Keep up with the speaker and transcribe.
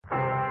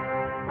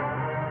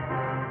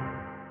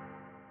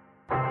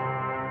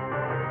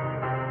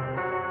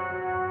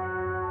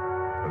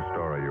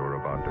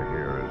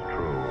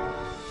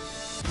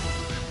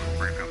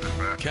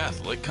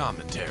Catholic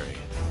commentary.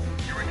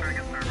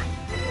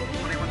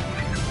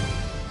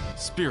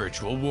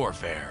 Spiritual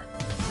warfare.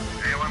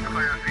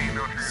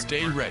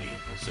 Stay ready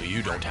so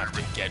you don't have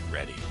to get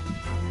ready.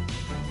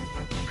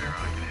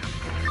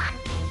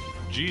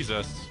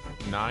 Jesus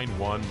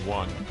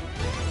 911.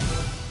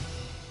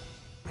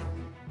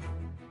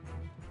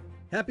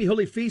 Happy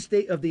Holy Feast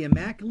Day of the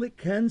Immaculate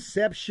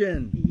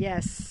Conception.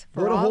 Yes.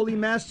 Go to Holy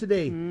Mass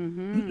today.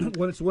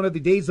 When it's one of the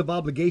days of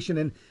obligation.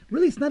 And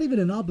really, it's not even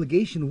an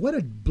obligation. What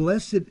a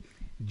blessed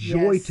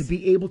joy to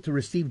be able to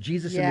receive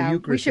Jesus in the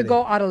Eucharist. We should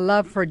go out of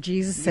love for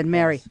Jesus and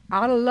Mary.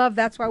 Out of love,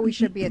 that's why we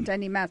should be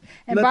attending Mass.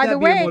 And Let by that the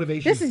be a way,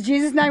 motivation. this is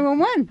Jesus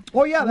 911.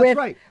 Oh, yeah, that's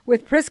right.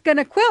 With Prisca and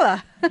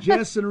Aquila.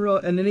 Jess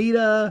and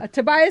Anita.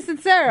 Tobias and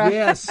Sarah.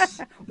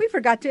 Yes. We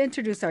forgot to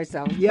introduce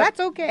ourselves. Yep. That's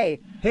okay.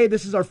 Hey,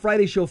 this is our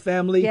Friday show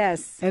family.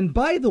 Yes. And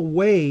by the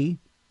way,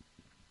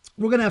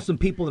 we're going to have some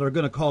people that are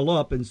going to call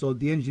up. And so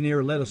the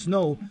engineer let us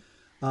know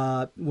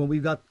when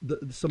we've got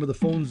some of the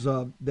phones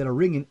that are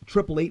ringing.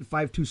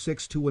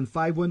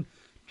 888-526-2151.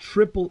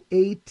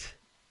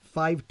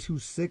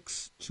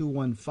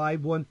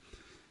 888-526-2151.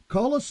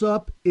 Call us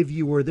up if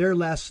you were there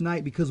last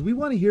night, because we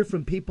want to hear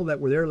from people that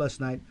were there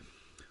last night.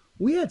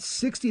 We had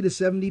 60 to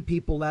 70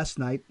 people last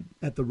night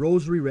at the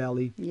Rosary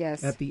Rally.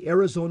 Yes. At the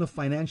Arizona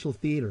Financial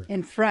Theater.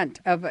 In front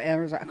of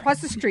Arizona,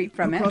 across the street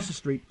from it. Across the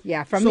street.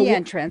 Yeah, from the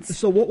entrance.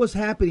 So what was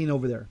happening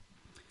over there?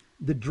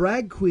 The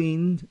drag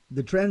queen,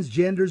 the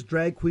transgenders,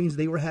 drag queens,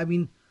 they were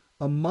having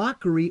a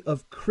mockery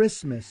of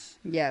Christmas.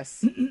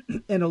 Yes.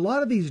 And a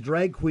lot of these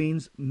drag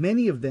queens,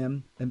 many of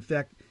them, in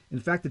fact,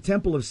 the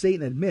Temple of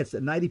Satan admits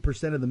that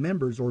 90% of the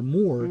members or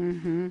more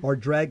are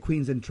drag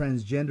queens and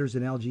transgenders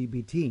and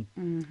LGBT.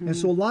 And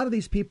so a lot of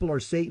these people are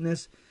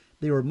Satanists.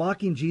 They were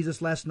mocking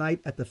Jesus last night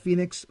at the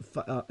Phoenix,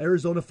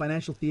 Arizona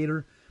Financial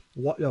Theater,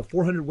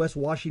 400 West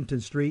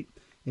Washington Street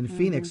in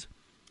Phoenix.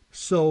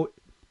 So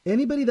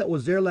anybody that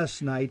was there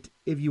last night,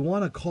 if you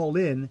want to call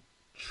in,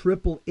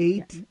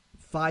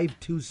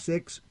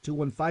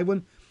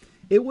 888-526-2151.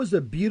 It was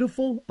a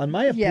beautiful, in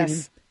my opinion,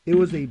 it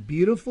was a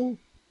beautiful,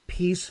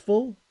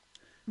 peaceful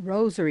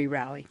Rosary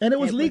Rally. And it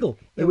was legal.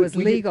 It was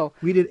legal.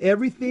 We did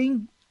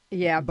everything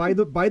by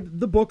the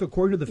book,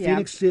 according to the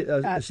Phoenix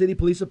City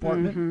Police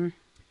Department.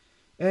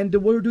 And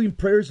we were doing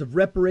prayers of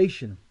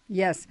reparation.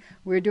 Yes,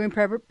 we were doing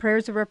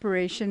prayers of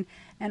reparation.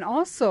 And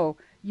also,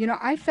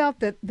 I felt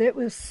that there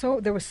was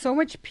so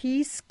much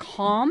peace,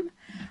 calm.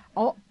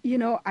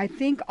 I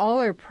think all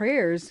our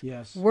prayers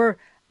were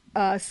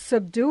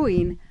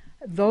subduing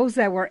those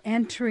that were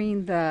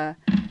entering the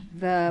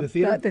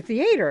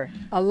theater.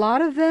 A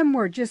lot of them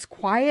were just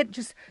quiet,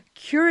 just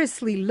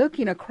curiously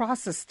looking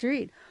across the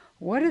street.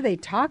 What are they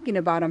talking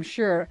about? I'm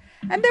sure.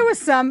 And there was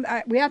some,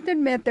 we have to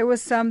admit, there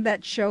was some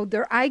that showed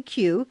their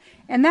IQ,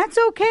 and that's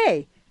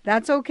okay.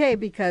 That's okay,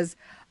 because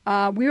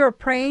we were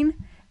praying,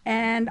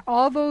 and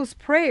all those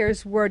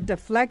prayers were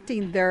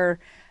deflecting their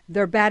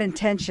bad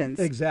intentions.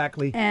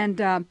 Exactly.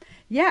 And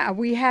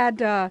we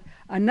had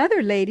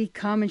another lady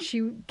come, and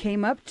she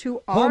came up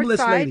to our homeless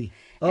side. Lady.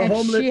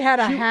 And she had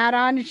a hat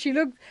on, and she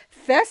looked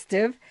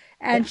festive,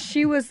 and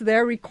she was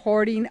there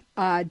recording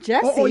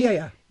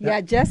Jessie. Yeah,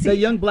 Jessie. The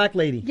young black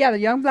lady. Yeah, the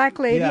young black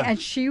lady,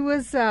 and she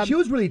was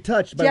really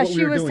touched by what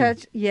we were doing.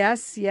 Touched.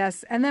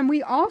 Yes. And then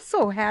we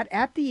also had,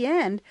 at the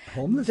end,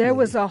 there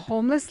was a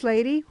homeless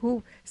lady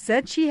who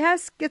said she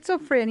has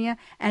schizophrenia,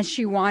 and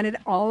she wanted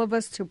all of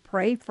us to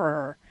pray for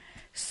her.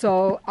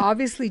 So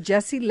obviously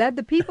Jessie led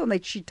the people,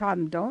 and she taught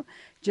them, don't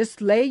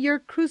just lay your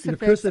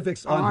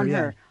crucifix on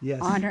her,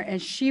 on her,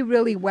 and she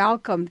really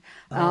welcomed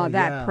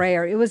that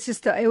prayer. It was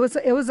just I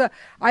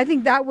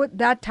think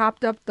that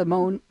topped up the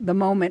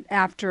moment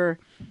after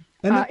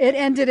it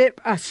ended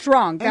it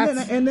strong.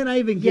 And then I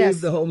even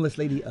gave the homeless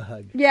lady a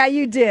hug. Yeah,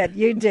 you did. I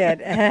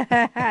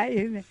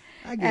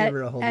gave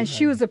her a hug. And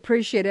she was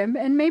appreciative,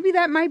 and maybe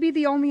that might be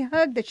the only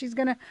hug that she's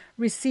going to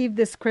receive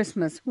this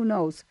Christmas. Who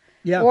knows?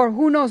 Yeah. Or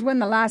who knows when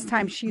the last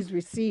time she's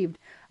received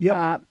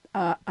a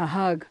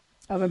hug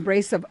of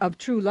embrace of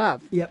true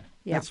love. Yep,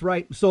 that's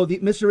right. So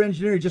Mr.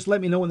 Engineer, just let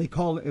me know when they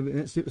call.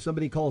 If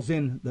somebody calls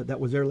in that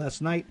was there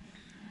last night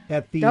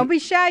at the. Don't be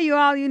shy, you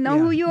all. You know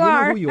who you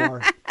are. You know who you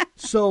are.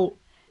 So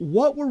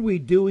what were we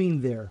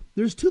doing there?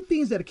 There's two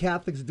things that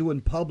Catholics do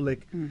in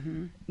public.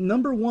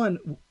 Number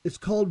one, it's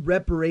called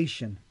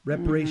reparation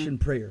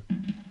prayer,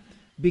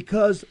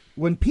 because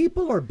when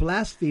people are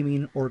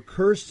blaspheming or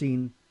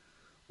cursing,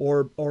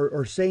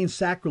 or saying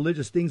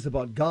sacrilegious things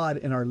about God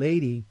and Our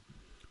Lady,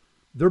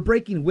 they're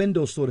breaking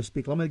windows, so to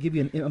speak. I'm going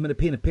to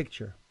paint a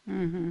picture.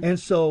 And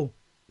so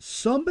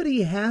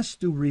somebody has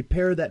to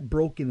repair that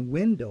broken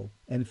window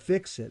and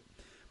fix it.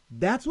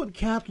 That's what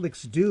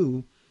Catholics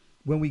do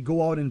when we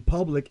go out in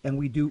public and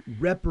we do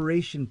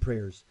reparation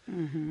prayers.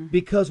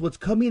 Because what's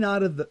coming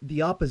out of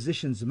the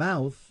opposition's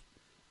mouth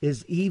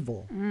is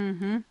evil.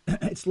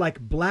 It's like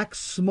black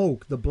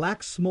smoke, the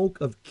black smoke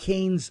of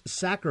Cain's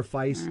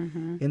sacrifice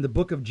in the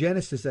book of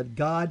Genesis,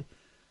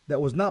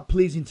 that was not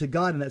pleasing to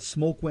God, and that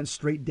smoke went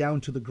straight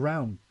down to the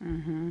ground.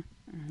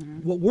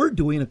 What we're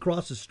doing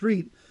across the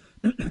street,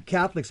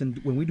 Catholics, and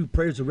when we do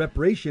prayers of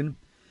reparation,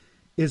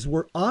 is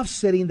we're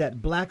offsetting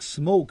that black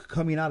smoke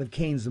coming out of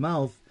Cain's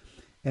mouth,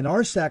 and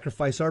our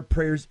sacrifice, our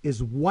prayers,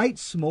 is white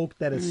smoke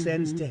that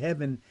ascends to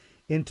heaven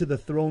into the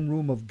throne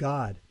room of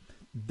God.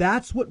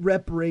 That's what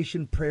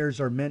reparation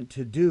prayers are meant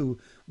to do.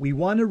 We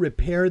want to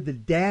repair the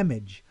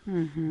damage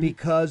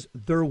because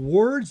their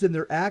words and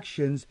their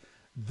actions,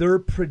 they're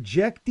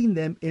projecting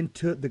them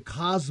into the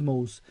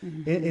cosmos,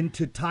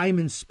 into time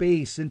and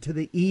space, into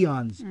the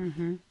eons.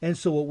 And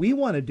so what we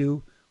want to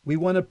do, we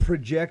want to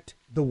project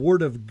the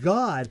word of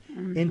God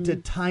into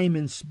time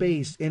and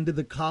space, into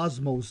the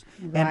cosmos,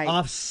 and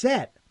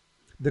offset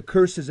the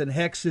curses and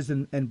hexes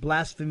and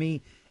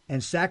blasphemy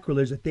and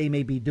sacrilege that they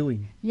may be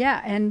doing.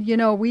 Yeah, and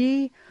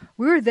we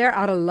were there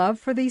out of love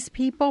for these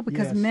people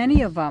because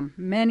many of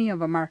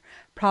them are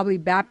probably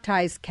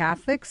baptized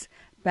Catholics,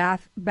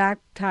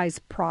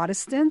 baptized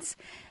Protestants,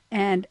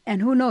 and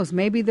who knows,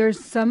 maybe there's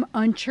some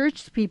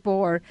unchurched people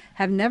or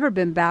have never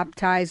been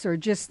baptized or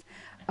just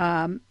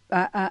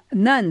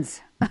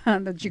nuns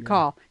that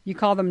you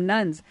call them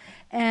nuns,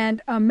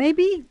 and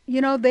maybe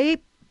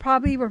they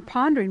probably were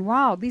pondering,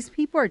 wow, these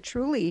people are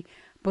truly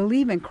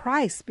believe in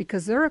Christ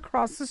because they're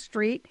across the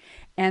street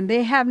and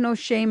they have no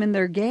shame in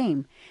their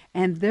game.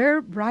 And they're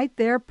right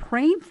there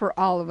praying for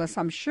all of us,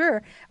 I'm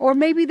sure. Or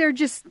maybe they're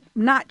just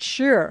not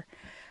sure.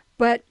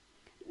 But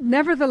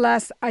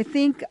nevertheless, I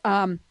think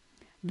I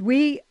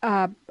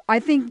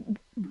think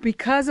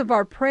because of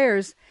our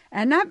prayers,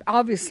 and not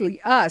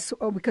obviously us,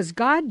 because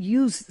God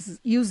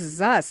uses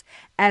us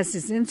as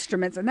his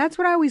instruments. And that's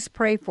what I always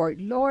pray for.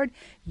 Lord,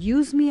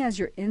 use me as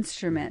your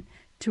instrument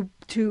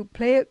to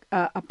play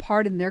a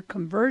part in their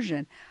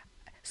conversion.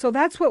 So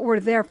that's what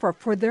we're there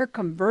for their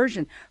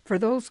conversion, for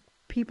those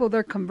people,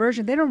 their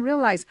conversion. They don't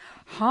realize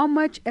how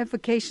much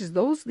efficacious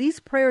these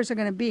prayers are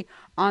going to be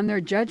on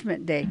their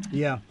judgment day.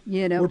 Yeah.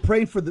 We're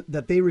praying for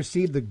that they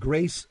receive the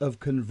grace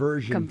of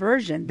conversion.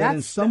 Conversion. That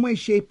in some way,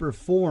 shape, or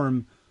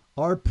form,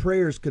 our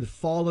prayers could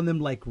fall on them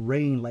like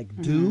rain, like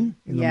dew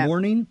in the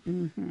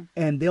morning.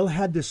 And they'll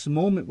have this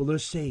moment where they'll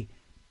say,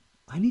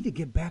 I need to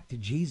get back to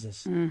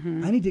Jesus.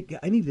 I need to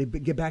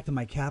get back to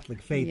my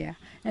Catholic faith. Yeah,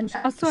 and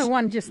also I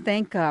want to just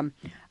thank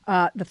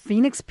the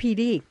Phoenix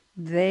PD.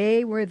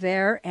 They were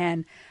there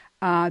and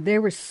they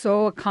were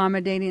so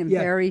accommodating and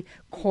very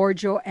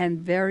cordial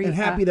and very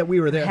happy that we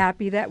were there.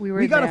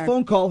 We got a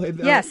phone call.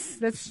 Yes,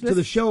 to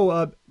the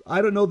show.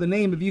 I don't know the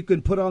name. If you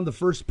can put on the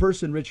first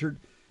person, Richard.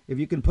 If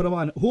you can put them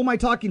on. Who am I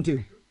talking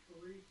to?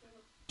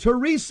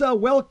 Teresa,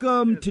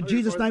 welcome to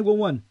Jesus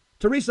 911.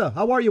 Teresa,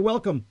 how are you?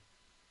 Welcome.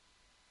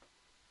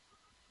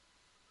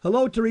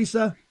 Hello,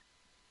 Teresa.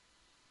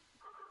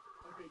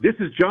 This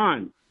is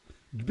John.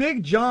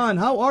 Big John,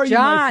 how are you,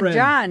 my friend?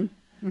 John.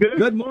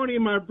 Good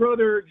morning, my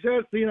brother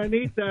Jesse and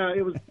Anita.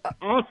 It was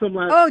awesome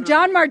last night. Oh,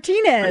 John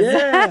Martinez.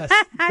 Yes.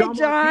 Hi,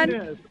 John.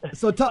 Martinez.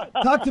 So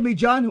talk to me,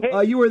 John.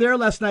 You were there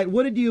last night.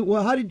 What did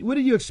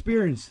you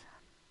experience?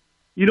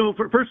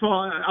 First of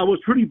all, I was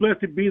pretty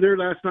blessed to be there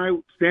last night,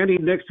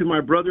 standing next to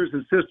my brothers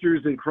and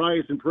sisters in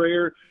Christ in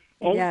prayer.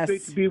 Always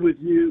great to be with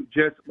you,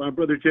 my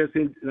brother Jesse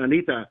and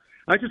Anita.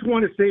 I just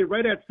want to say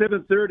right at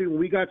 7:30 when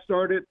we got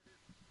started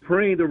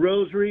praying the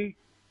Rosary,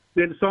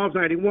 then Psalms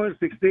 91,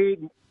 68,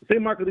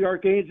 St. Michael the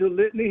Archangel,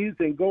 litanies,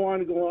 and go on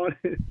and go on.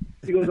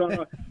 He goes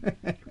on.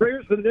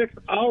 Prayers for the next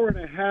hour and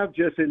a half,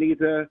 Jesse and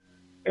Anita.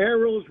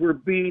 Arrows were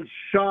being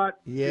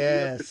shot to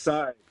the other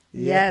side.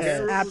 Yes,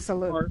 Arrows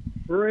absolutely. are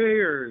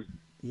prayers.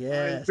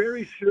 Yes. I'm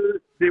very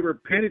sure they were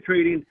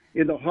penetrating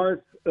in the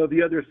hearts of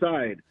the other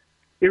side.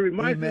 It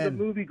reminds me of the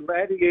movie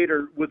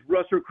Gladiator with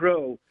Russell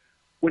Crowe.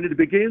 When at the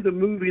beginning of the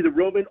movie, the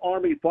Roman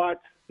army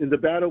fought in the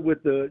battle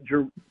with the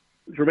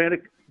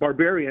Germanic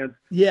barbarians.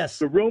 Yes.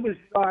 The Roman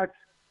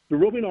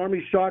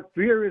army shot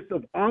furious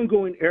of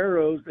ongoing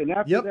arrows, and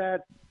after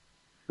that,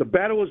 the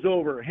battle was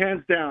over,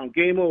 hands down,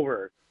 game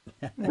over.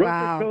 Wow.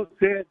 Russell Crowe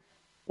said,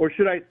 or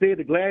should I say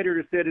the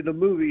Gladiator said in the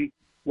movie,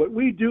 what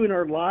we do in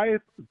our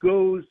life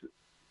goes,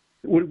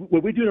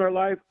 what we do in our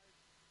life,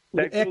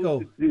 that echo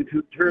goes to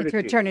eternity. To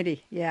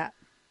eternity, yeah.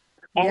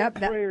 Our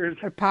prayers,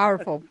 a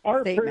powerful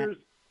our statement. Prayers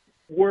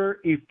were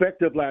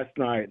effective last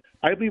night.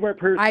 I believe our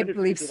prayers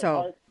believe to the so.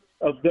 heart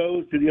of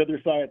those to the other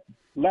side.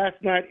 Last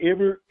night,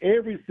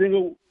 every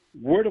single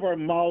word of our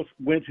mouths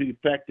went to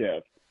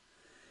effective.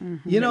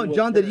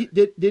 John,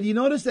 did you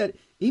notice that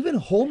even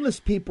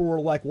homeless people were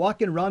like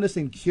walking around us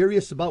and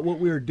curious about what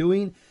we were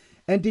doing?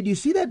 And did you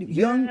see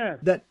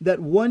that that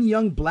one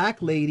young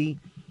black lady,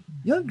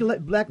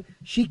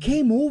 she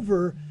came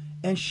over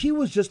and she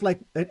was just like,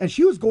 and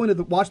she was going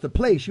to watch the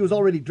play. She was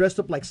already dressed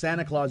up like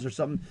Santa Claus or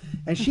something.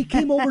 And she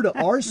came over to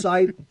our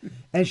side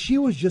and she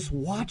was just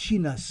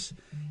watching us.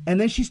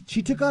 And then she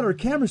took out her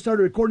camera and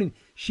started recording.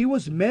 She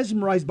was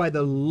mesmerized by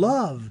the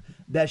love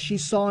that she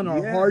saw in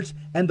our hearts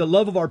and the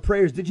love of our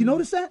prayers. Did you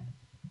notice that?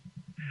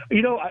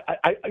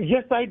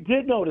 Yes, I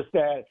did notice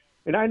that.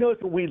 And I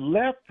noticed when we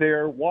left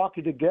there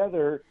walking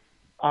together,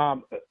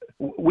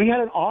 we had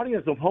an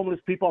audience of homeless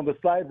people on the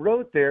side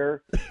road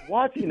there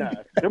watching us.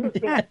 There must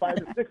have been 5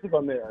 or 6 of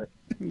them there.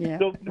 Yeah,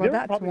 So well,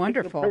 that's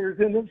wonderful. Prayers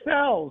in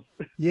themselves.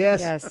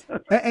 Yes.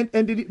 And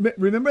did you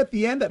remember at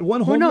the end that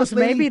one homeless Who knows?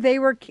 lady? Maybe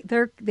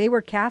they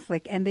were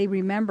Catholic and they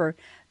remember.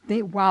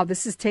 Wow,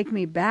 this is taking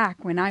me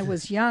back when I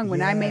was young,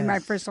 when I made my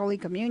first Holy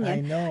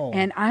Communion. I know.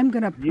 And I'm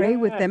going to pray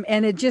with them.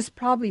 And it just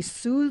probably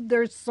soothed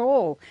their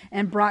soul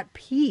and brought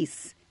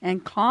peace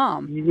and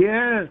calm.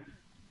 Yes.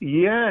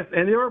 Yes,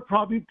 and they were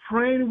probably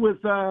praying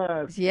with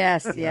us.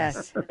 Yes.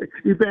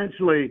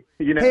 Eventually,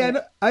 Hey,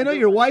 I know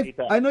your wife.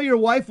 I know your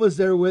wife was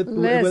there with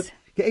Liz.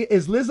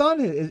 Is Liz on?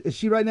 Is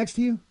she right next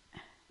to you?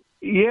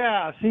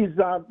 Yeah, she's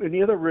in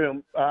the other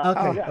room.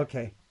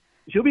 Okay.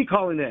 She'll be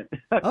calling in.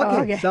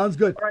 Okay, sounds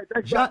good. All right,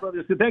 thanks,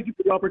 brother. So thank you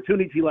for the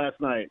opportunity last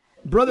night.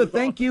 Brother,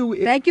 thank you.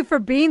 Thank you for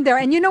being there.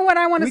 And you know what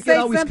I want to say? We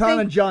can always count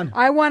on John.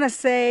 I want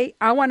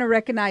to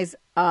recognize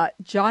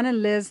John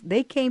and Liz.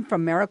 They came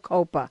from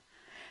Maricopa.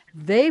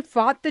 They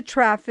fought the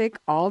traffic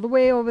all the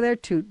way over there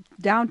to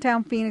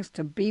downtown Phoenix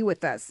to be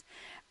with us.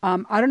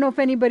 I don't know if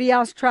anybody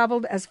else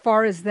traveled as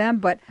far as them,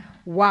 but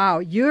wow,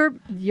 your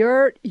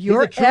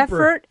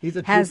effort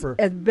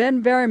has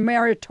been very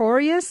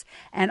meritorious,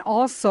 and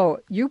also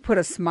you put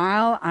a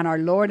smile on our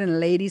Lord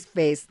and Lady's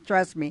face.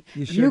 Trust me,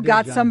 you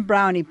got some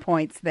brownie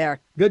points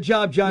there. Good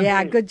job, John.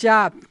 Yeah, good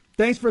job.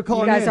 Thanks for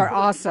calling. You guys are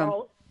awesome.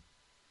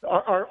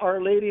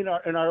 Our Lady and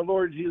our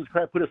Lord Jesus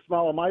Christ put a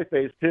smile on my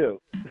face too.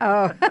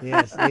 Oh,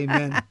 yes,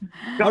 amen.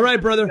 All right,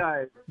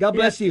 brother. God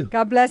bless you.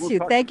 God bless you.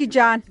 Thank you,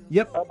 John.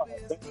 Yep. All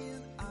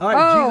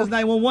right, Jesus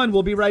 911.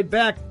 We'll be right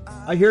back.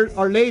 I hear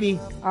Our Lady.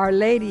 Our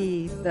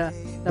Lady, the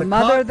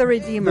Mother of the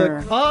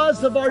Redeemer. The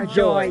cause of our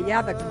joy.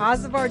 Yeah, the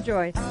cause of our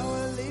joy.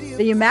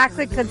 The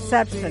Immaculate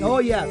Conception. Oh,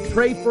 yeah.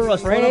 Pray for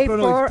us. Pray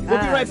for us. We'll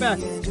be right back.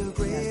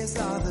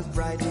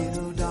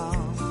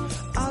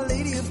 Our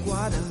Lady of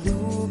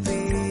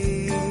Guadalupe,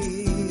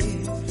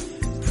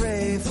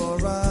 pray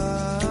for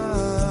us.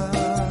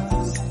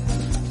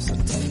 So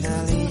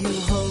tenderly you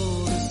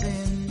hold us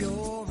in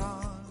your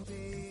arms.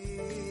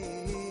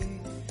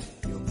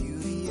 Your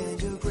beauty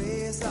and your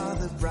grace are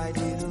the bright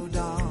little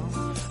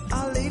dawn.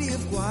 Our Lady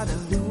of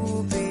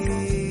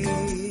Guadalupe,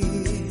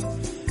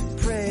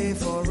 pray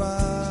for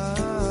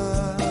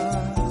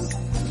us.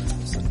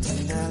 So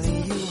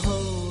tenderly you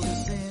hold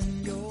us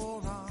in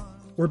your arms.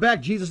 We're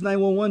back. Jesus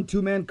 911,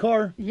 two-man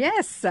car.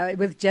 Yes,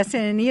 with Jess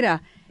and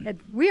Anita.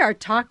 We are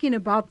talking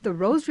about the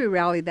Rosary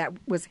Rally that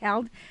was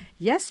held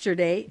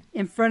yesterday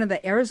in front of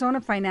the Arizona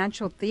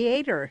Financial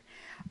Theater.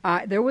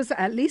 There was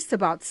at least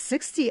about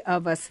 60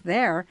 of us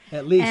there.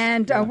 At least,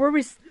 and yeah.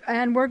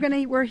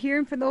 we're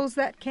hearing from those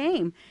that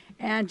came,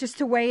 and just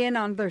to weigh in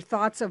on their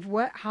thoughts of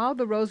how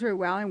the Rosary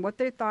Rally and what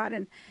they thought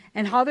and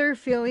how they're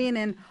feeling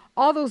and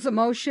all those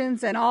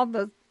emotions and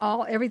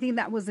everything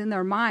that was in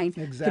their mind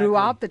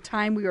throughout the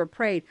time we were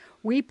prayed.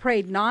 We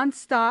prayed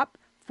nonstop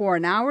for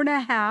an hour and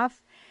a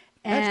half.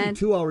 Actually,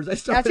 2 hours.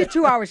 Actually,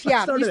 2 hours.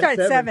 Yeah, you started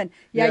at 7.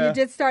 Yeah, Yeah, you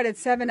did start at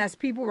 7 as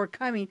people were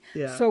coming.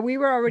 Yeah. So we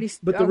were already.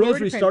 But the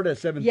Rosary started at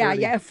 7:30.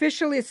 Yeah.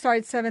 Officially, it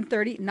started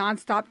 7:30,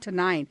 nonstop to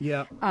 9.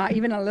 Yeah.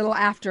 Even a little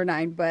after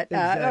 9, but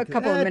Exactly. a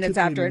couple of minutes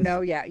 2-3 after. minutes. No,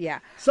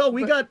 yeah. So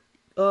we got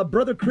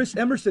Brother Chris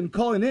Emerson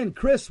calling in.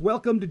 Chris,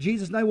 welcome to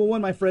Jesus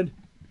 911, my friend.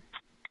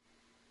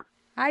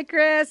 Hi,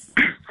 Chris.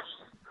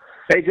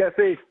 Hey,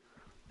 Jesse.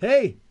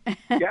 Hey.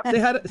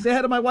 Yep. Say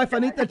hi to my wife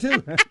Anita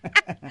too. Hey,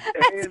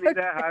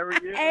 Anita, how are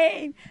you?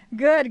 Hey,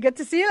 good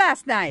to see you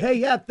last night. Hey,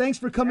 yeah, thanks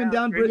for coming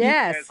down, Brittany.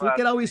 Yes. We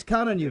can always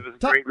count on you. It was a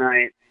great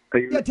night.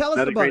 Yeah, tell us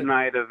Another about great it.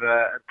 night of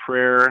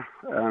prayer,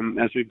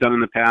 as we've done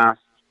in the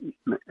past,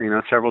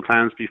 several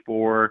times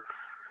before,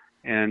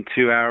 and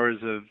 2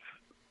 hours of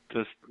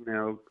just,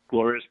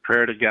 glorious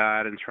prayer to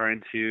God and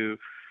trying to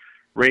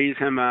raise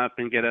him up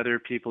and get other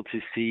people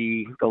to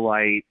see the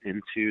light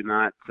and to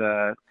not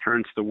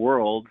turn to the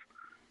world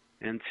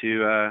and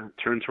to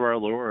turn to our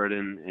Lord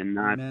and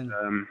not,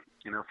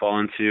 fall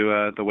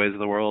into the ways of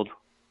the world.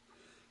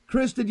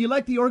 Chris, did you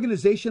like the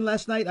organization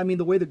last night? I mean,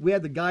 the way that we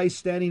had the guys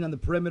standing on the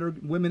perimeter,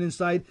 women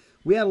inside.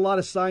 We had a lot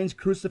of signs,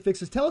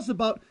 crucifixes. Tell us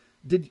about,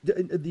 did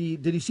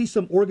you see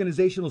some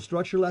organizational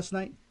structure last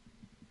night?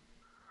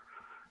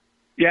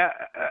 Yeah,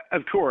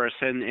 of course,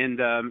 and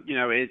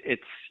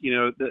it's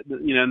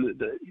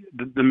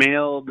the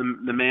male,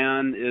 the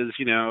man is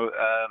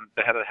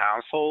the head of the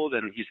household,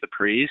 and he's the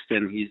priest,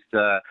 and he's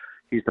the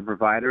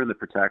provider and the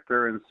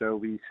protector, and so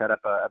we set up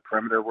a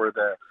perimeter where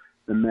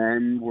the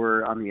men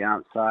were on the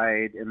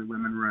outside and the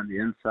women were on the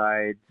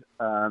inside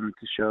to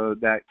show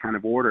that kind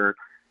of order,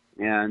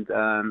 and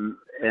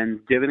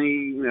given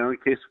in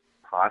case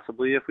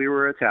possibly if we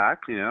were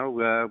attacked,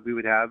 we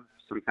would have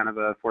some kind of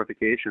a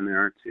fortification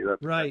there to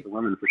protect the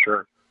women for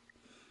sure.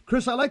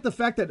 Chris, I like the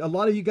fact that a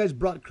lot of you guys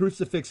brought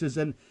crucifixes,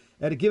 and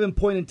at a given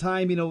point in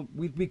time,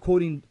 we'd be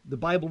quoting the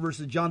Bible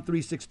verses, John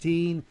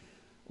 3:16,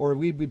 or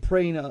we'd be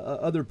praying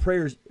other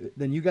prayers.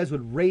 Then you guys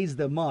would raise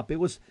them up. It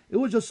was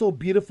just so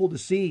beautiful to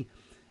see,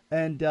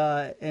 and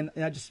I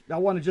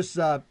want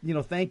to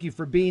thank you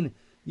for being.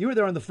 You were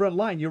there on the front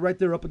line. You're right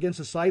there up against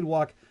the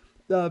sidewalk.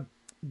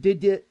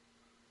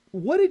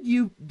 what did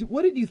you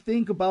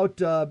think about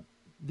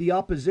the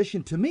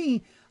opposition? To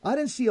me, I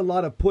didn't see a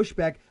lot of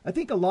pushback. I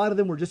think a lot of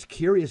them were just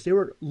curious. They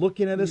were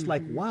looking at us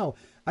like, wow.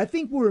 I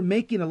think we were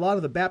making a lot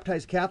of the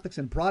baptized Catholics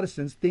and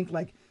Protestants think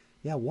like,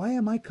 yeah, why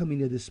am I coming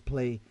to this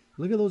play?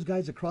 Look at those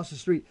guys across the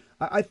street.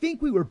 I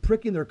think we were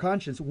pricking their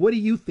conscience. What do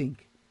you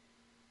think?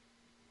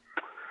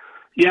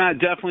 Yeah,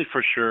 definitely,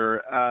 for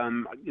sure.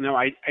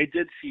 I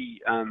did see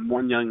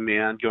one young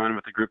man going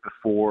with a group of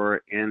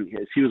four, and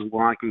as he was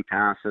walking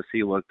past us,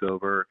 he looked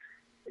over,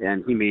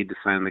 and he made the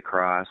sign of the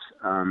cross.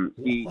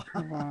 He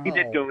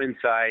did go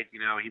inside.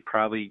 He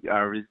probably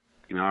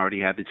already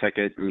had the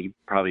ticket, and he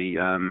probably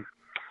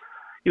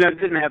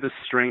didn't have the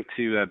strength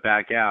to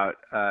back out,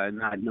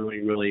 not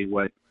knowing really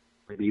what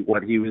he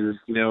was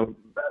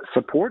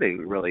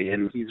supporting, really,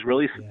 and he's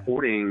really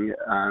supporting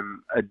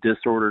a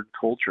disordered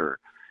culture.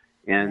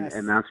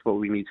 And that's what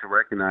we need to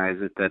recognize,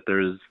 that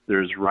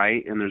there's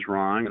right and there's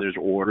wrong, there's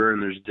order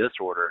and there's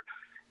disorder.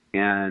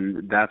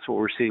 And that's what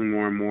we're seeing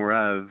more and more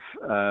of,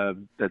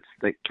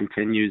 that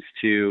continues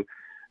to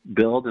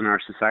build in our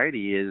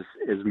society is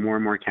more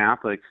and more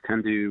Catholics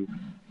tend to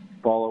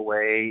fall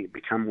away,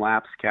 become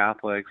lapsed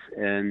Catholics,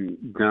 and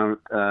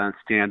don't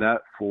stand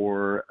up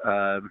for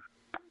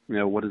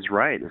what is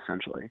right,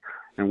 essentially,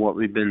 and what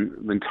we've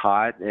been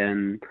taught.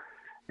 And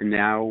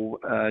now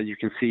you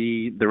can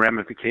see the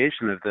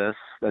ramification of this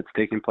that's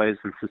taking place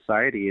in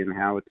society and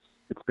how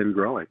it's been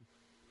growing.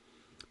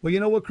 Well, you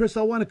know what, Chris,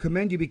 I want to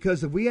commend you,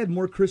 because if we had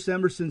more Chris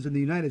Emersons in the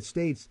United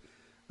States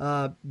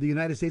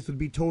would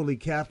be totally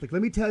Catholic.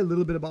 Let me tell you a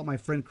little bit about my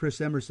friend Chris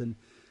Emerson.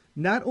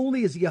 Not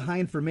only is he a high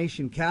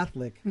information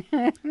Catholic,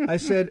 I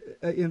said,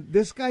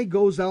 this guy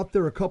goes out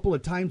there a couple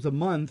of times a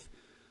month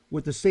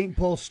with the St.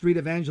 Paul Street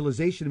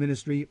Evangelization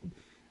Ministry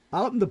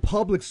out in the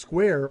public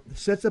square,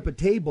 sets up a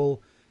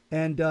table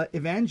and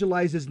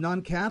evangelizes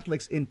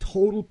non-Catholics in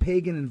total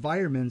pagan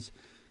environments.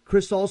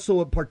 Chris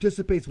also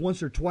participates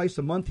once or twice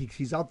a month.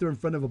 He's out there in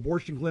front of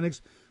abortion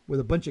clinics with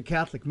a bunch of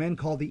Catholic men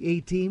called the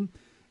A-Team.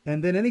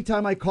 And then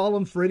anytime I call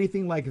him for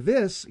anything like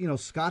this,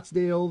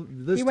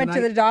 Scottsdale, he went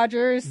to the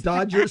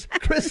Dodgers.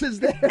 Chris is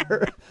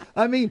there.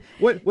 I mean,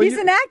 he's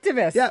an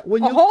activist. Yeah,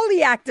 a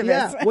holy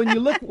activist. Yeah,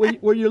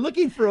 when you're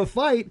looking for a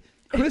fight,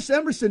 Chris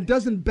Emerson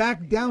doesn't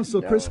back down. So,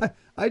 no. Chris,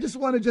 I just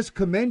want to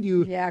commend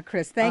you. Yeah,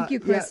 Chris. Thank you,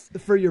 Chris,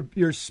 for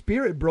your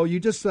spirit, bro. You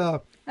just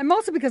and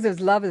mostly because of his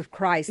love of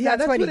Christ. Yeah,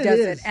 that's what he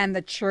does it, and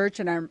the church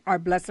and our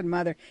Blessed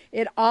Mother.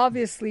 It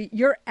obviously,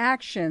 your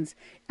actions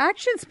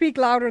speak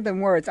louder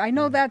than words. I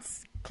know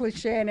that's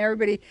cliche and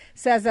everybody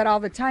says that all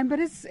the time, but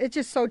it's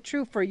just so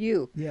true for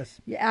you.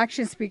 Yes. Your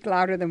actions speak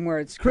louder than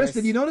words, Chris,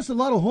 did you notice a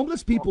lot of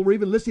homeless people were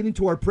even listening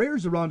to our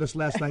prayers around us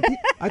last night?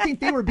 I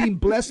think they were being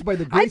blessed by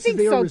the graces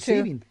they were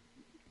receiving. Too.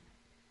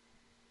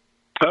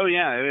 Oh,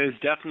 yeah. It was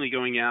definitely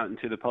going out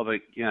into the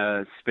public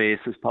space,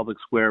 this public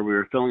square. We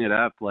were filling it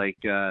up. Like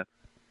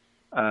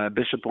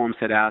Bishop Holmes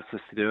had asked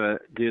us to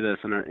do this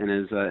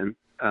in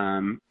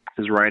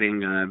his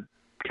writing,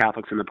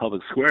 Catholics in the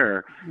Public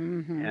Square.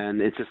 Mm-hmm.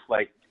 And it's just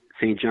like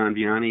St. John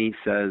Vianney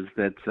says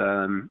that,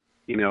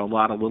 a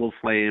lot of little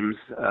flames,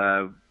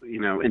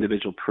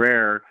 individual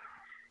prayer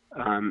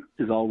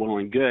is all well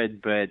and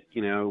good, but,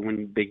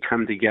 when they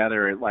come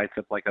together, it lights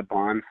up like a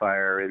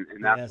bonfire. And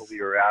that's what we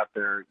were out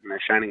there,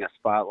 shining a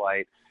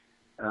spotlight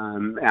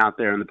out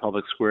there in the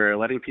public square,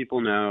 letting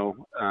people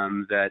know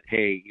that,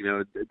 hey,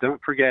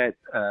 don't forget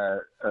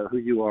who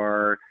you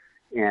are,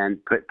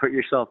 and put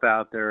yourself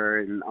out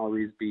there, and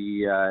always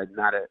be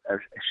not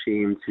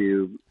ashamed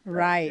to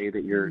say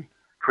that you're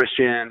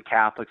Christian,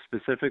 Catholic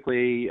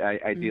specifically,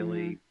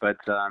 ideally, but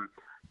to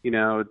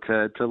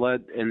let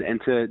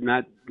and to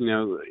not,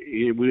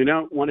 we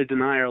don't want to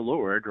deny our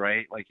Lord,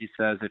 right? Like he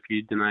says, if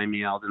you deny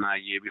me, I'll deny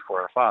you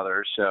before our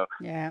Father. So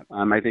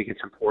I think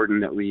it's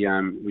important that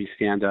we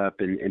stand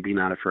up and be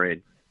not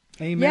afraid.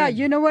 Amen. Yeah,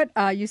 you know what?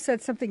 You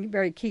said something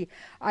very key.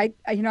 I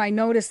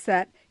noticed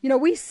that,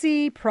 we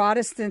see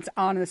Protestants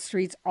on the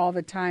streets all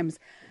the time.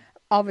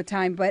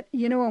 But,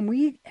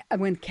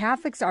 when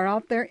Catholics are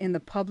out there in the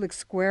public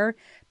square,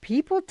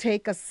 people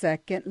take a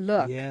second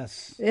look.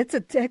 Yes. It's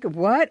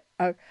what?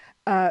 A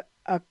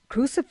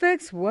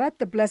crucifix? What?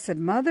 The Blessed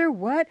Mother?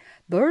 What?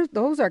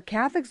 Those are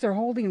Catholics. They're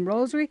holding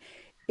Rosary.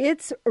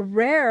 It's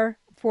rare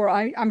for,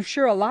 I'm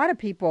sure, a lot of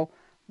people.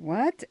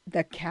 What?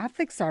 The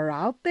Catholics are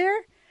out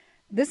there?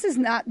 This is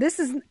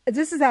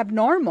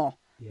abnormal.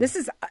 Yeah.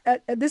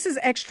 This is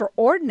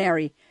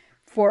extraordinary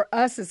for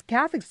us as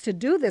Catholics to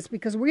do this,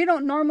 because we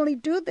don't normally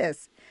do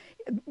this.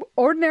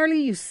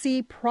 Ordinarily, you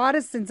see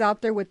Protestants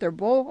out there with their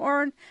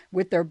bullhorn,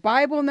 with their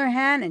Bible in their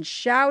hand, and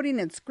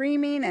shouting and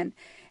screaming,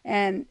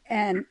 and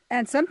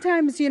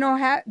sometimes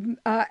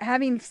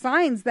having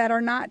signs that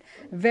are not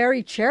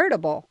very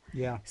charitable.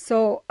 Yeah.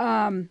 So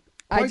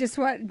I just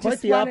want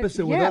quite the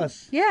opposite with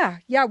us. Yeah.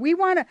 We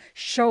want to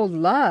show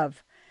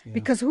love,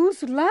 because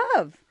who's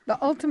love? The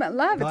ultimate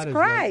love. God it's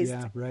Christ.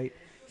 Yeah, right.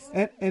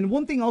 And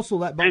one thing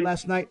also about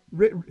last night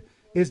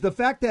is the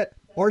fact that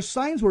our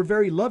signs were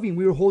very loving.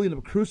 We were holding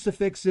up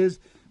crucifixes.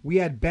 We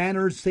had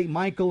banners, St.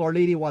 Michael, Our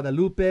Lady of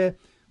Guadalupe.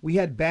 We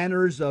had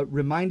banners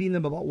reminding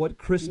them about what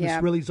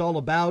Christmas really is all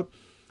about.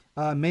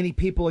 Many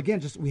people,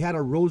 again, we had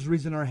our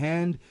rosaries in our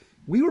hand.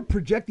 We were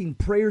projecting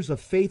prayers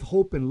of faith,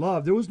 hope, and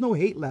love. There was no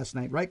hate last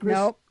night, right, Chris?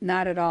 Nope,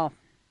 not at all.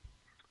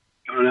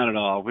 No, not at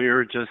all. We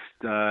were just,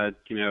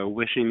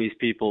 wishing these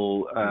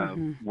people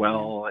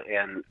well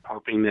and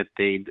hoping that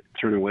they'd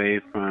turn away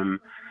from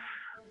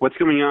what's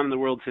going on in the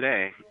world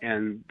today,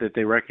 and that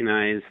they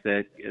recognize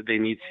that they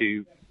need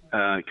to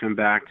come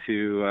back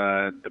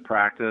to the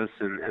practice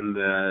and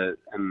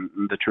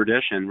the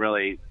tradition.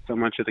 Really, so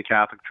much of the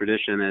Catholic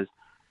tradition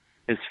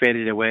is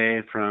faded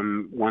away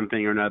from one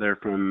thing or another,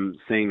 from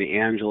saying the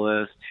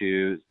Angelus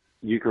to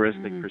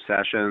Eucharistic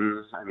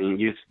processions. I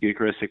mean,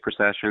 Eucharistic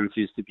processions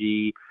used to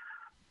be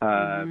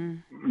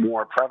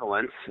more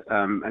prevalent.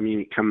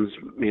 It comes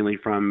mainly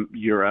from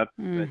Europe,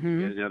 but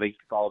they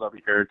followed over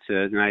here to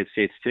the United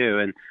States too.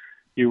 And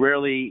you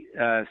rarely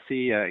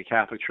see a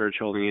Catholic church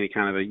holding any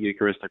kind of a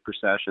Eucharistic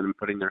procession and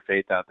putting their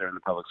faith out there in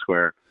the public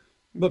square.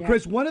 But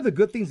Chris, one of the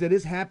good things that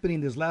is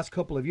happening this last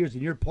couple of years,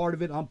 and you're part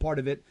of it, I'm part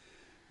of it,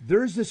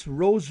 there's this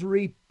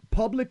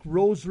public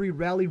rosary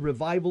rally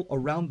revival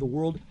around the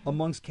world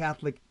amongst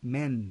Catholic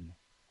men.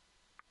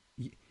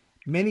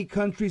 Many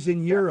countries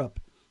in Europe,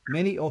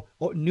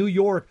 New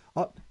York,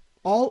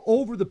 all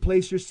over the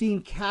place, you're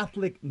seeing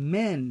Catholic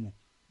men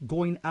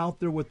going out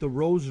there with the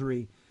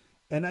rosary,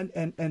 and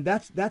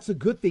that's a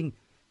good thing.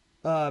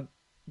 I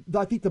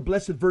think the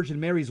Blessed Virgin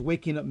Mary is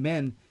waking up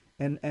men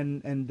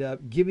and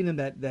giving them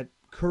that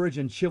courage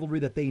and chivalry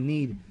that they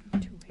need.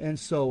 And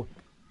so,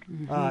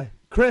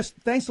 Chris,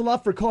 thanks a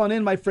lot for calling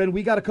in, my friend.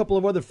 We got a couple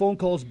of other phone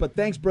calls, but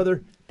thanks,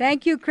 brother.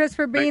 Thank you, Chris,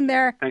 for being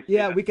there.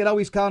 Yeah, we can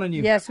always count on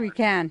you. Yes, we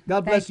can.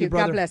 God bless you,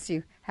 brother. God bless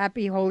you.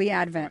 Happy Holy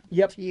Advent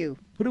to you.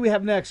 Who do we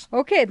have next?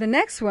 Okay, the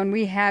next one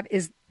we have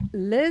is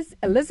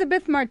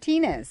Elizabeth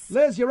Martinez.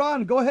 Liz, you're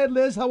on. Go ahead,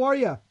 Liz. How are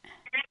you?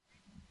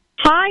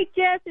 Hi,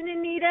 Jess and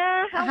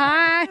Anita.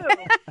 Hi.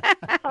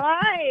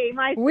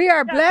 Hi. We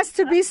are blessed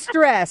to be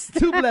stressed.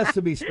 Too blessed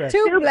to be stressed.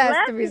 Too blessed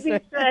to be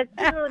stressed.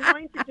 Too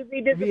anointed to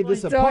be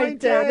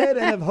disappointed.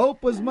 And if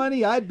hope was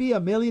money, I'd be a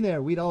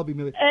millionaire. We'd all be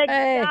millionaires.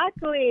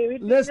 Exactly.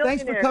 Liz,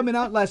 thanks for coming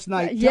out last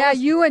night.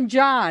 You and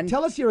John.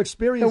 Tell us your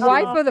experience. The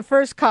wife of the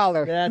first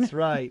caller. That's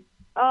right.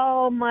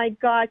 Oh, my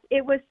gosh.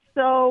 It was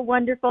so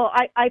wonderful.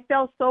 I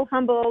felt so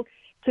humbled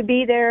to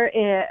be there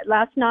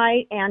last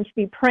night and to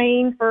be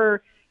praying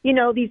for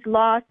these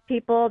lost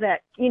people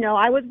that,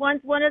 I was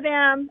once one of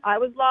them. I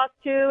was lost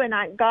too, and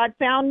God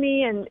found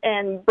me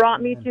and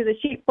brought me to the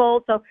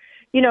sheepfold. So,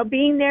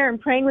 being there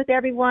and praying with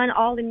everyone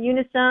all in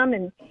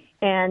unison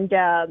and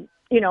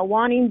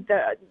wanting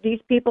these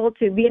people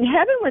to be in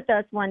heaven with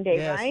us one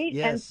day, right?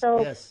 Yes, and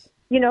so,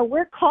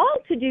 we're called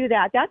to do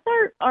that. That's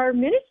our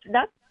ministry.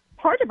 That's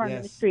part of our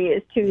ministry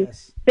is to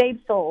save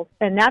souls,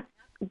 and that's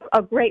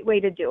a great way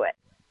to do it.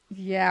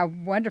 Yeah,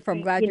 wonderful.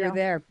 I'm glad you're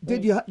there.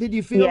 Did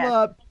you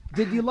feel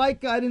did you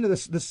like I don't know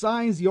the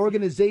signs, the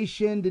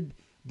organization?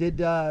 Did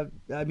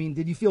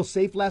you feel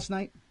safe last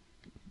night?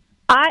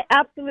 I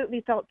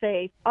absolutely felt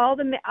safe.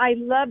 I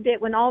loved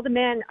it when all the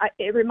men.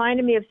 It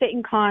reminded me of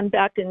Satan Con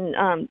back in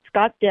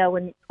Scottsdale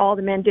when all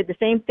the men did the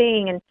same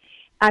thing, and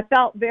I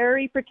felt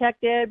very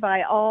protected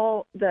by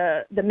all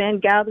the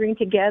men gathering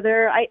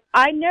together.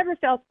 I never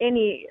felt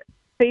any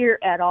fear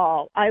at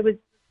all. I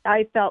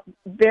felt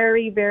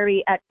very,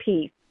 very at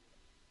peace.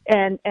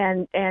 And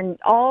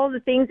all the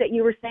things that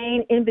you were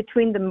saying in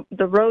between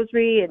the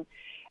rosary, and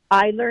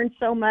I learned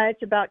so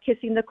much about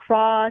kissing the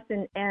cross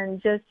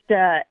and just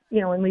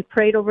when we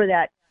prayed over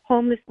that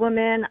homeless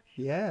woman,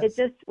 it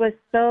just was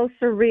so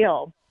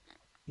surreal.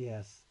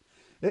 Yes,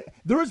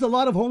 there was a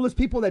lot of homeless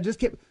people that just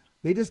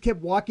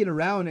kept walking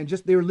around and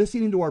they were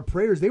listening to our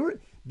prayers. They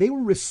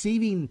were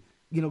receiving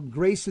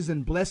graces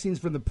and blessings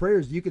from the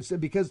prayers, you could say,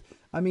 because,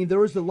 there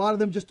was a lot of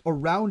them just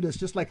around us,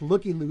 just like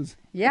looky-loos.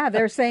 Yeah,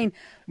 they're saying,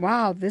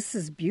 wow, this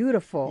is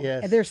beautiful.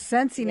 Yes. And they're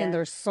sensing in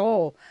their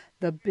soul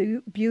the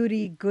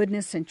beauty,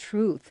 goodness, and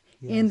truth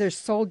in their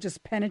soul,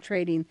 just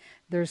penetrating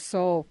their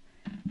soul.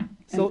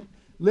 So,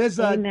 Liz,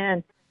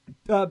 Amen.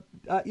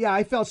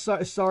 I felt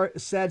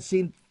sad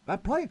seeing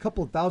probably a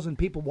couple of thousand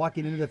people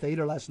walking into the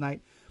theater last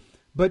night.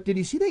 But did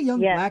you see that young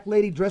black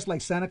lady dressed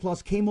like Santa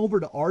Claus came over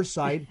to our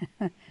side,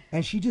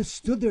 and she just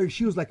stood there and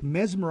she was like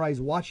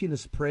mesmerized watching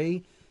us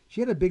pray.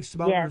 She had a big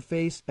smile on her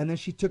face, and then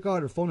she took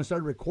out her phone and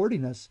started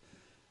recording us.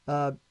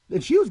 And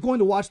she was going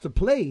to watch the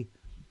play,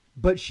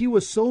 but she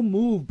was so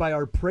moved by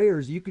our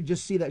prayers. You could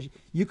just see that.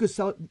 You could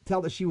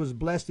tell that she was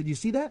blessed. Did you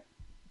see that?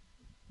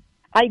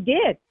 I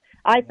did.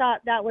 I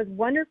thought that was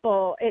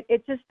wonderful.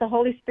 It just, the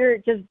Holy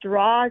Spirit just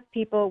draws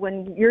people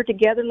when you're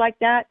together like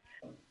that.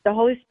 The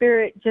Holy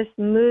Spirit just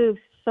moves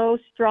so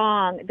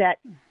strong that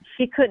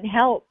she couldn't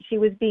help. She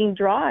was being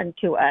drawn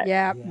to us.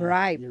 Yeah,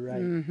 right. You're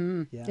right.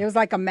 Mm-hmm. Yeah. It was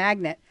like a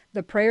magnet.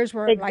 The prayers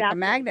were like a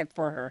magnet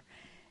for her.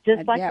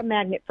 Just like a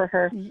magnet for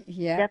her.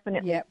 Yeah,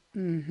 definitely. Yep.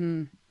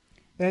 Mm-hmm.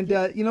 And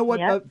you know what?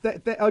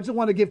 Yep. I just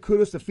want to give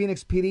kudos to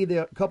Phoenix PD.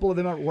 A couple of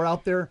them were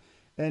out there,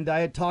 and I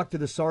had talked to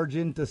the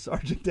sergeant. The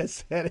sergeant that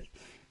said,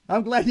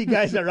 I'm glad you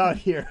guys are out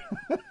here.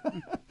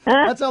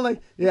 That's all.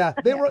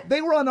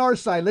 They were on our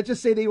side. Let's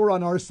just say they were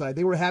on our side.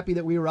 They were happy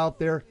that we were out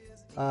there.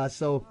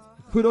 So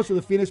kudos to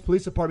the Phoenix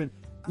Police Department.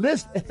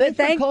 Liz, thanks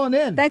for calling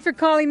in. Thanks for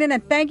calling in,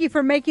 and thank you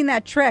for making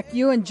that trek,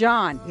 you and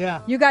John.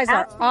 Yeah. You guys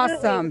are Absolutely.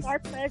 awesome. It's our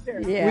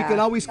pleasure. Yeah. We can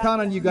always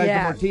count on you guys, the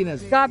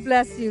Martinez. God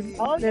bless you.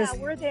 Oh, Liz.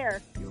 yeah, we're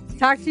there.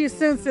 Talk to you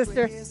soon,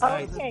 sister.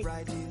 Okay.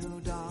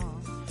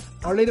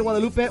 Our Lady of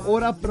Guadalupe,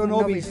 ora pro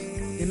nobis.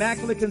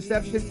 Immaculate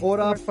Conception,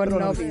 ora pro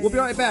nobis. We'll be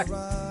right back.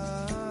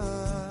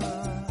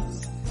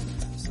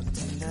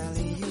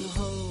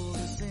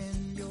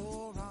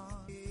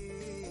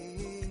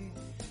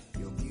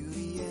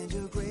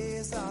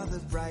 Are the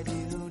bright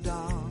new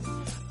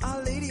dawn.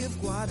 Our Lady of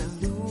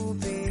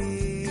Guadalupe,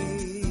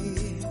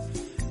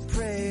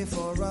 pray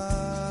for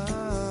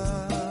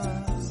us.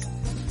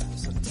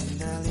 So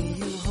tenderly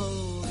you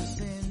hold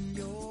us in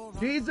your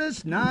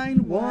Jesus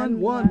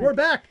 911. We're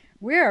back.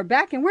 We're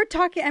back, and we're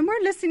talking, and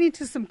we're listening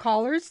to some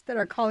callers that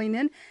are calling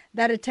in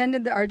that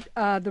attended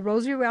the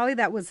Rosary Rally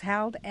that was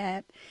held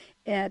at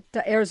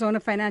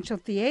Arizona Financial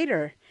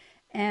Theater.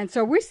 And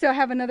so we still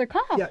have another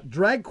call. Yeah,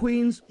 drag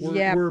queens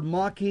were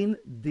mocking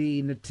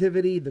the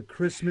nativity, the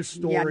Christmas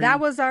story. Yeah, that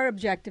was our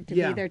objective, to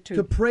be there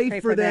to pray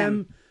for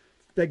them,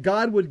 that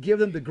God would give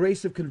them the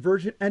grace of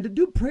conversion, and to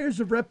do prayers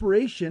of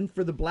reparation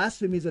for the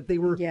blasphemies that they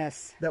were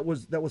that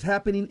was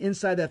happening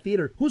inside that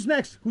theater. Who's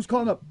next? Who's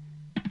calling up?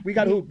 We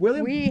got who?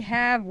 William? We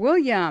have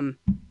William.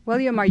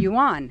 William, are you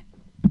on?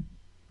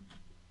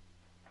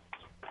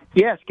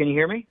 Yes, can you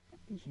hear me?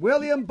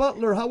 William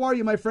Butler, how are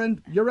you, my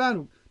friend? You're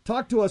on.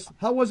 Talk to us.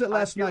 How was it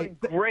last night?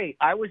 Great.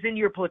 I was in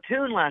your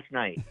platoon last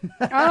night.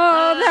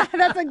 Oh,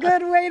 that's a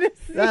good way to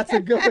say That's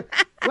a good.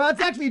 Well, it's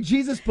actually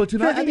Jesus'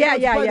 platoon.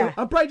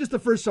 I'm probably just the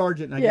first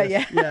sergeant, I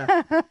guess.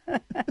 Yeah.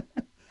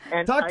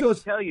 And Talk to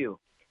us. Tell you,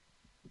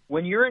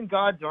 when you're in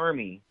God's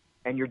army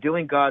and you're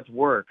doing God's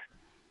work,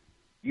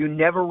 you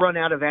never run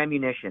out of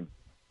ammunition.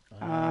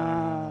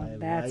 Oh,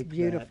 that's like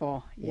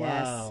beautiful. That.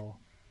 Yes. Wow.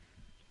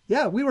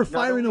 Yeah, we were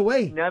firing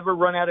away. You never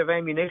run out of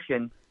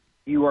ammunition.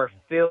 You are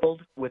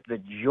filled with the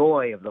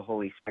joy of the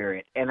Holy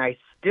Spirit. And I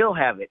still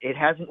have it. It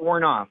hasn't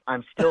worn off.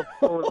 I'm still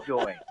full of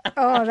joy.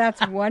 Oh,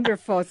 that's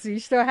wonderful. So you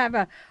still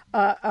have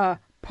a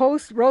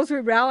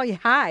post-Rosary Rally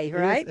high,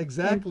 right? Yes,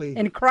 exactly.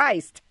 In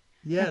Christ.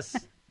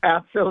 Yes.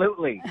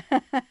 Absolutely.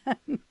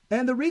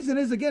 And the reason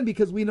is, again,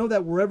 because we know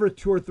that wherever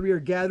 2 or 3 are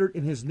gathered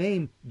in his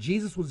name,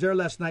 Jesus was there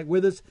last night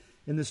with us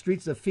in the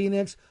streets of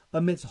Phoenix,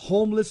 amidst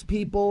homeless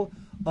people,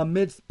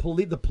 amidst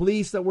the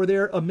police that were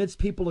there, amidst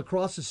people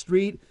across the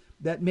street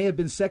that may have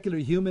been secular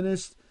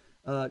humanists,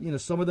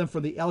 some of them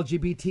from the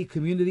LGBT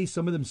community,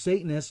 some of them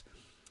Satanists.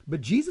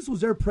 But Jesus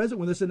was there present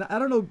with us. And I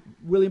don't know,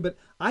 William, but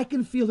I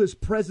can feel his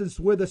presence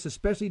with us,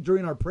 especially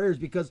during our prayers,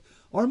 because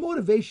our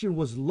motivation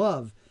was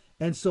love.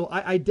 And so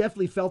I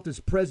definitely felt his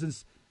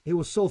presence. It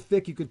was so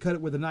thick you could cut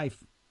it with a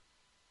knife.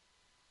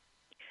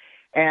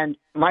 And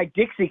my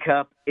Dixie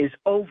cup is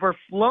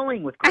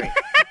overflowing with grace.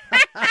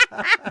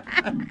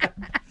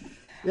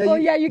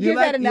 You give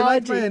that analogy. You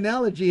like my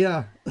analogy,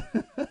 yeah.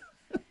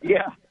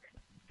 Yeah.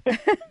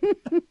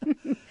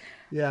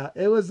 Yeah,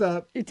 it was.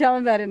 You tell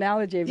him that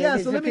analogy. Yeah,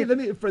 so let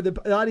me for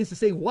the audience to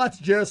say what's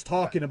Jared's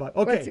talking about.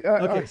 Okay,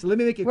 so let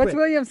me make it quick. What's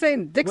William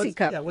saying? Dixie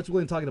cup. Yeah, what's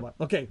William talking about?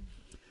 Okay,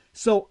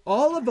 so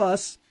all of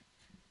us,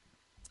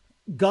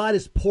 God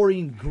is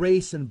pouring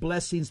grace and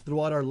blessings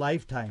throughout our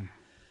lifetime.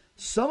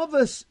 Some of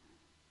us,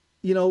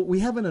 we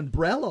have an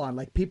umbrella on,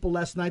 like people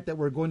last night that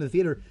were going to the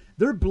theater.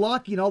 They're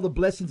blocking all the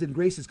blessings and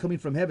graces coming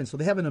from heaven, so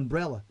they have an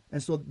umbrella,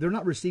 and so they're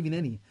not receiving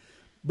any.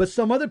 But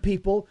some other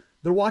people,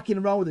 they're walking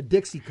around with a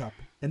Dixie cup,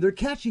 and they're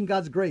catching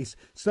God's grace.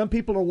 Some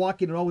people are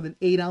walking around with an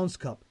 8-ounce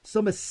cup,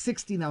 some a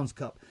 16-ounce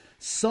cup,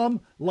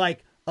 some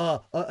like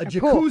a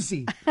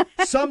jacuzzi,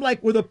 some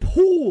like with a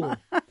pool.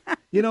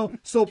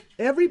 So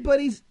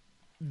everybody's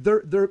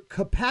their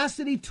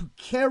capacity to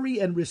carry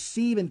and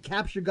receive and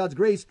capture God's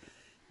grace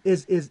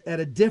is at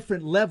a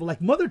different level. Like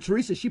Mother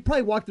Teresa, she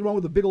probably walked around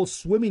with a big old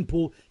swimming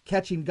pool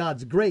catching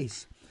God's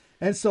grace.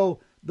 And so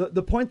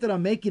the point that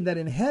I'm making, that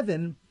in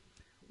heaven,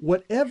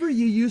 whatever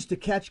you use to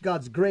catch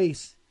God's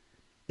grace,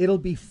 it'll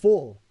be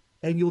full,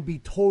 and you'll be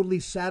totally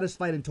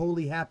satisfied and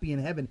totally happy in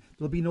heaven.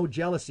 There'll be no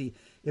jealousy.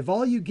 If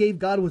all you gave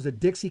God was a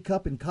Dixie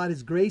cup and caught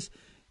his grace,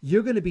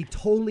 you're going to be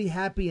totally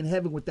happy in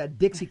heaven with that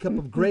Dixie cup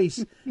of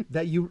grace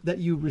that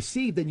you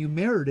received, and you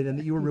merited, and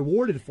that you were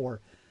rewarded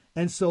for.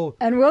 And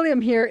William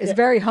here is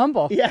very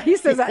humble. Yeah, he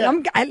says,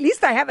 at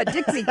least I have a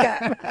Dixie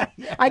cup.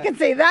 I can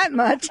say that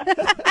much.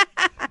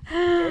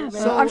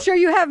 So, I'm sure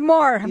you have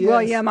more, yes,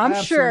 William. I'm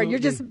absolutely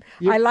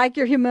sure. I like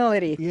your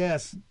humility.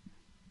 Yes.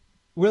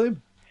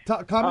 William,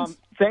 comments?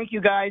 Thank you,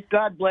 guys.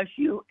 God bless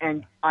you.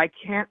 And I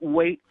can't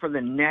wait for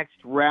the next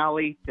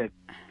rally to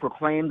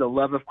proclaim the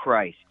love of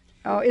Christ.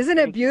 Oh, isn't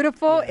it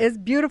beautiful? Yeah. It's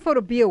beautiful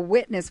to be a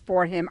witness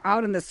for him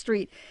out in the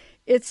street.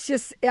 It's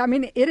just,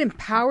 it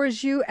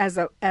empowers you as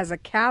a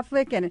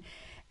Catholic, and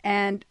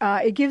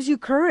it gives you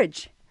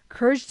courage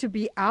to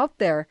be out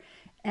there.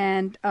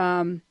 And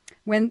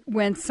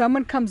when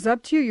someone comes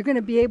up to you, you're going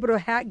to be able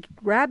to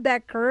grab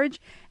that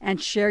courage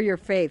and share your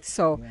faith.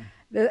 So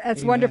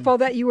that's wonderful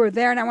that you were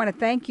there, and I want to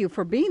thank you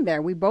for being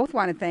there. We both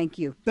want to thank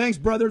you. Thanks,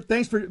 brother.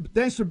 Thanks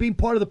for being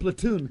part of the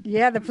platoon.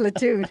 Yeah, the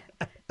platoon.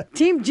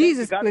 Team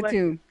Jesus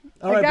platoon.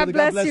 All right, God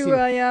brother, bless you,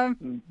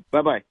 William.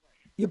 Bye-bye.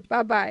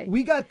 Bye-bye.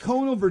 We got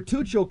Kono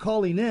Vertuccio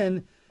calling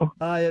in.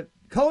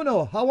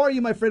 Kono, how are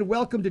you, my friend?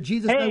 Welcome to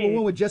Jesus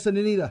 911 with Jess and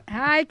Anita.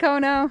 Hi,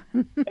 Kono.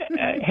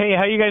 Hey,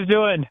 how you guys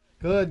doing?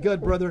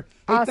 Good, brother.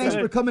 Hey, Awesome. thanks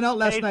for coming out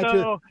last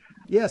night.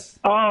 Yes.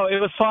 Oh, it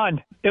was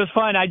fun. It was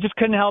fun. I just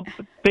couldn't help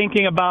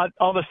thinking about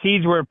all the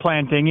seeds we're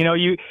planting. You know,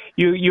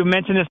 you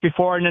mentioned this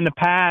before, and in the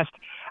past,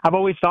 I've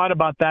always thought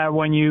about that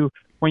when you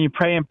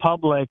pray in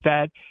public,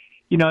 that,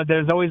 you know,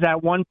 there's always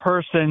that one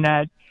person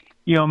that,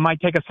 you know, might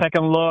take a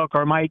second look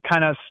or might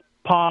kind of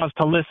pause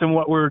to listen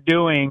what we're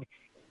doing,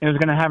 and it was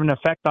going to have an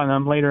effect on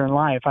them later in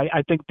life.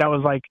 I think that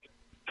was like,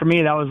 for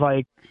me, that was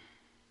like,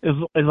 it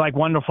was like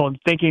wonderful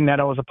thinking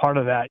that I was a part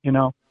of that, you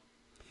know.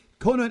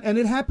 Conan, and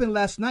it happened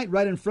last night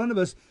right in front of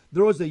us.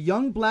 There was a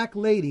young black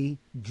lady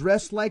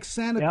dressed like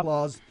Santa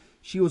Claus.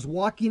 She was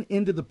walking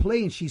into the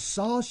play, and she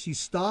saw us. She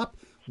stopped,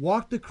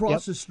 walked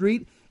across the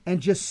street,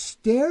 and just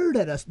stared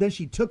at us. Then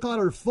she took out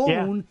her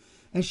phone,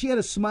 and she had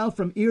a smile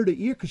from ear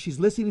to ear because she's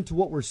listening to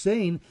what we're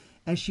saying,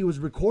 and she was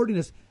recording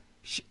us.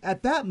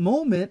 At that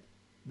moment,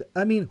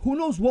 I mean, who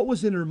knows what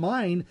was in her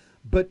mind,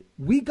 but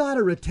we got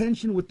her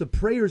attention with the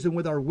prayers and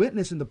with our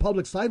witness in the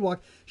public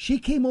sidewalk. She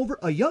came over,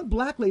 a young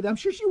black lady. I'm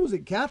sure she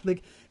wasn't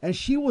Catholic, and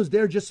she was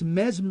there just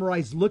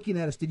mesmerized looking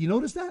at us. Did you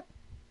notice that?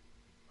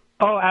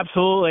 Oh,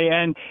 absolutely.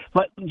 And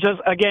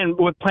just, again,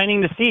 with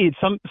planting the seeds,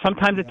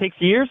 sometimes it takes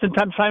years, and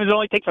sometimes it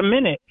only takes a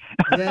minute.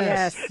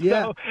 Yes,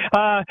 yeah. So,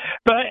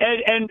 but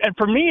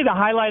for me, the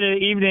highlight of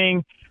the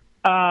evening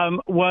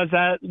was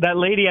that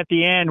lady at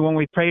the end when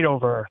we prayed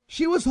over her.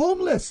 She was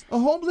homeless, a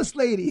homeless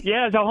lady.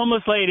 Yeah, it's a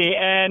homeless lady,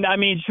 and I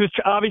mean, she was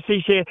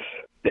obviously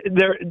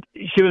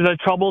she was a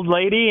troubled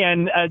lady,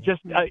 and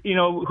you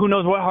know, who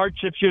knows what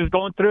hardship she was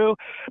going through,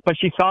 but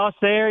she saw us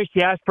there.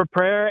 She asked for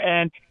prayer,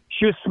 and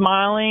she was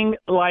smiling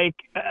like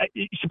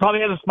she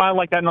probably hasn't smiled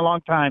like that in a long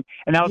time,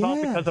 and that was all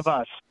because of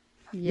us.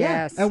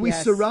 Yes, and we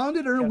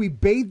surrounded her and we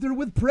bathed her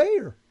with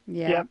prayer.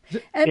 Yeah.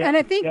 And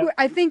I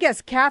think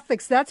as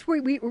Catholics, that's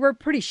what we're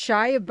pretty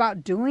shy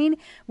about doing.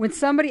 When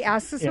somebody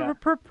asks us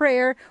for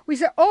prayer, we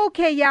say,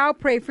 okay, I'll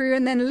pray for you,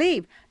 and then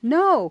leave.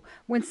 No,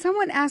 when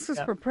someone asks us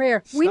for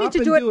prayer, we need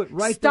to do it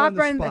right stop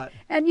there on the spot.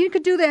 And you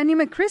could do the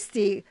Anima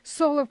Christi,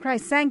 soul of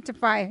Christ,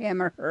 sanctify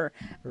him or her,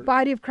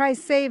 body of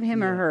Christ, save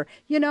him or her.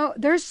 You know,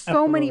 there's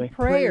so many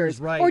prayers.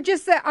 Right. Or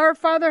just the Our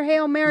Father,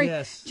 Hail Mary.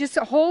 Yes. Just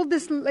hold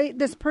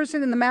this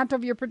person in the mantle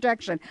of your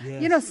protection.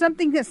 Yes. You know,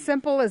 something as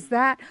simple as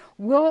that.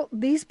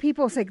 These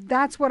people say,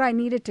 that's what I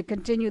needed to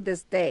continue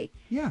this day.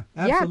 Yeah,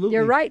 absolutely. Yeah,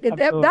 you're right.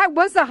 That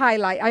was the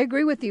highlight. I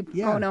agree with you,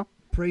 Kono.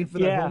 Praying for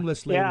the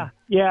homeless lady.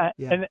 Yeah.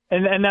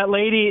 And that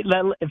lady,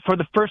 for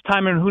the first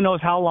time in who knows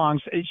how long,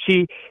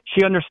 she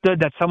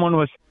understood that someone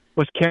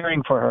was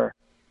caring for her.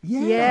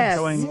 Yes.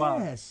 Showing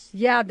love.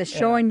 Yeah,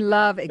 showing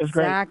love,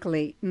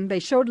 exactly. They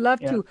showed love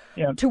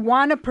to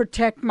want to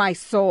protect my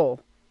soul.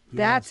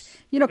 That's,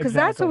 you know, because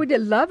that's what we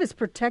did. Love is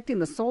protecting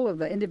the soul of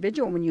the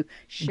individual when you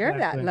share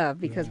that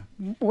love, because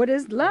what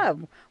is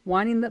love?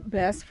 Wanting the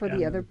best for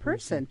the other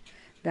person.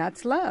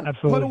 That's love.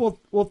 Absolutely.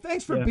 Well,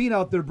 thanks for being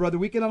out there, brother.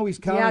 We can always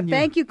count on you. Yeah,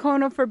 thank you,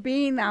 Kono, for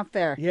being out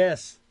there.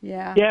 Yes.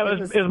 Yeah. Yeah, it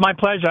was my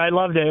pleasure. I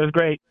loved it. It was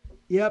great.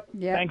 Yep.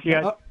 Thanks, you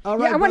guys. All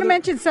right, I want to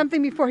mention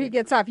something before he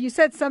gets off. You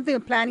said something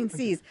of planting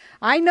seeds.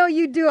 I know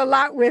you do a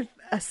lot with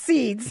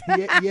seeds.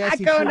 Yes,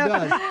 he sure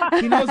does.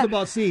 He knows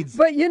about seeds.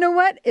 But you know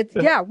what?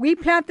 We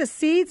plant the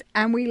seeds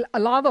and we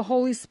allow the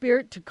Holy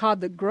Spirit to cause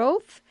the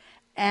growth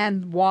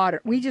and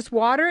water. We just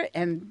water it,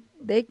 and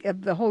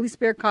the Holy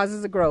Spirit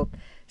causes the growth.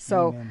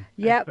 So,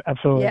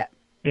 absolutely.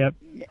 Yep.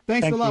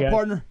 Thanks a lot,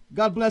 partner.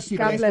 God bless you.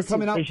 Thanks for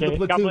coming out to the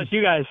platoon. God bless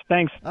you guys.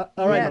 Thanks.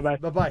 All right.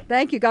 Bye-bye.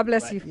 Thank you. God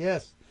bless you.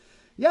 Yes.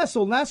 Yeah,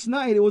 so last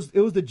night it was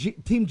the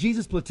Team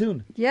Jesus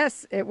platoon.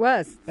 Yes, it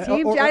was.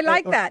 I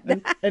like that.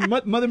 And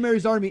Mother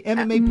Mary's Army,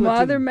 MMA platoon.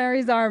 Mother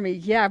Mary's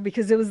Army,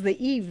 because it was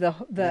the eve,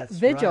 the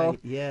vigil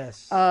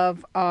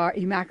of our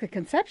Immaculate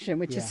Conception,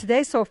 which is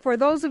today. So for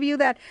those of you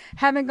that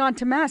haven't gone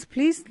to Mass,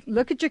 please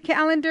look at your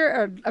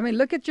calendar,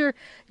 look at your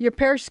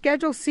parish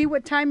schedule, see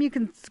what time you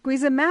can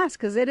squeeze in Mass,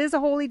 because it is a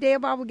holy day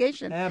of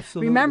obligation.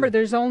 Absolutely. Remember,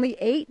 there's only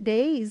 8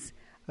 days.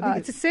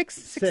 It's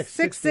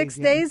six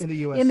days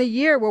in the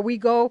year where we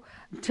go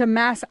to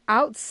Mass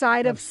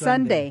outside of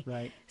Sunday.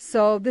 Right.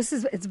 So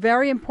it's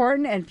very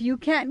important. And if you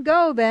can't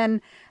go, then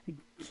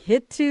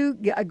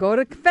go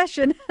to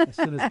confession as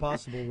soon as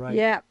possible.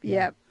 Right.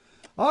 Yeah.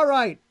 All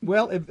right.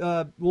 Well,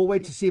 we'll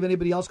wait to see if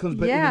anybody else comes.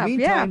 But in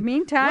the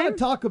meantime, I want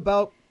to talk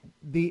about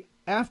the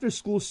After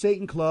School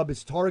Satan Club.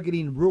 It's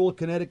targeting rural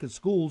Connecticut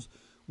schools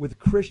with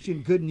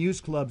Christian Good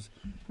News Clubs.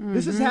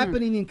 This is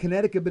happening in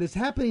Connecticut, but it's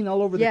happening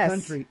all over the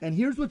country. And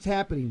here's what's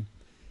happening.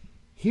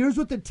 Here's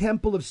what the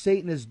Temple of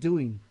Satan is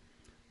doing.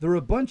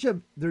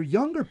 they're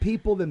younger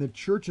people than the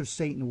Church of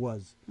Satan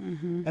was.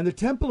 And the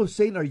Temple of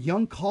Satan are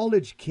young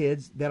college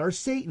kids that are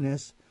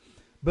Satanists,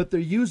 but they're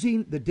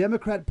using the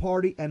Democrat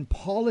Party and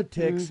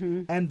politics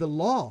and the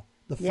law,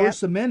 the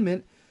First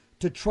Amendment,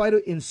 to try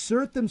to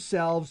insert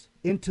themselves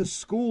into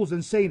schools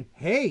and saying,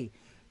 hey,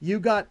 you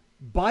got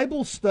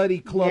Bible study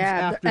clubs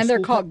after and school.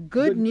 they're called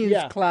good news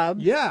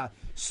clubs. Yeah.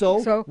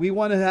 So we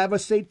want to have a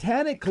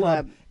satanic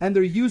club. And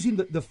they're using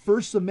the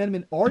First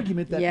Amendment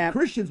argument that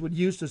Christians would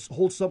use to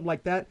hold something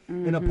like that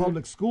in a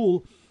public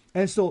school.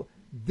 And so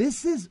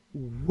this is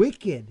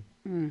wicked.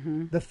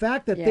 The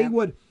fact that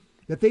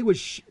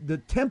the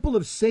Temple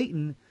of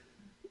Satan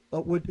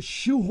would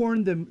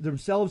shoehorn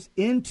themselves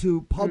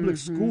into public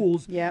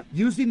schools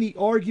using the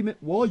argument,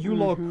 well, you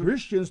allow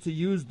Christians to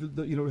use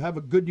have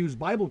a good news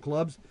Bible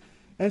clubs.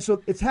 And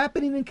so it's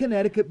happening in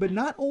Connecticut, but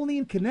not only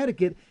in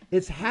Connecticut,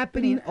 it's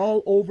happening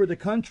all over the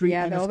country.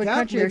 Yeah, and all over the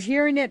country. You're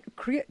hearing it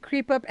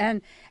creep up,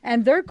 and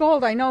their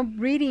goal. I know,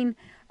 reading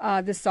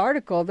this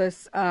article, the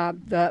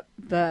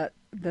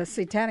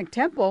Satanic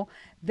Temple,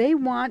 they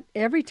want,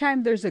 every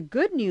time there's a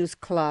good news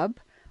club,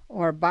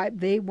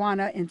 they want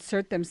to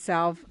insert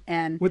themselves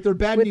and with their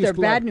bad news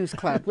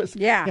club.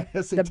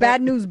 The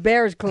Bad News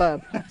Bears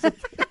Club.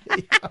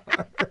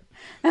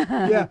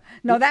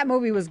 No, that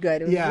movie was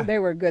good. They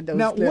were good. Those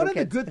now, one of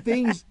kids. the good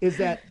things is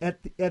that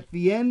at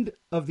the end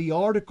of the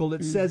article,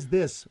 it says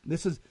this.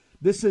 This is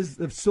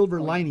the silver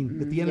lining.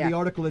 At the end of the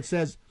article, it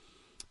says,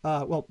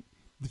 the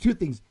two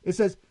things. It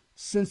says,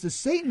 since the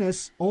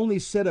Satanists only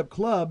set up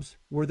clubs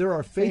where there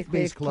are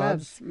faith-based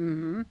clubs,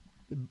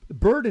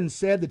 Burden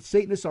said that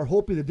Satanists are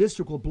hoping the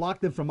district will block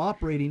them from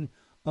operating,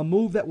 a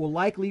move that will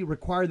likely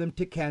require them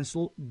to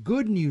cancel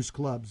good news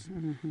clubs.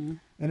 And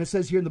it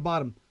says here in the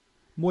bottom,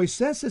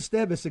 Moises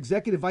Esteves,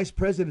 executive vice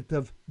president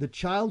of the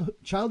Child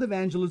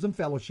Evangelism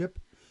Fellowship,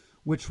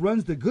 which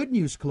runs the Good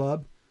News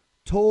Club,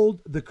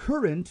 told The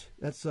Current,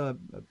 I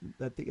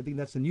think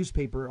that's a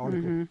newspaper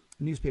article, a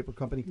newspaper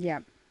company,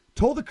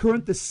 told The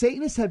Current the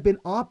Satanists had been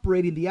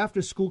operating the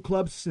after-school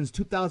clubs since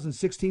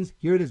 2016.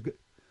 Here it is.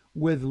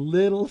 With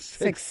little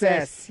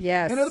success.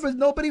 Yes. In other words,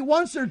 nobody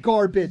wants their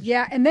garbage.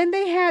 Yeah, and then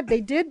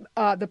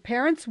the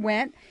parents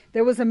went.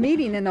 There was a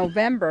meeting in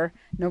November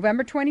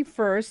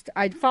 21st.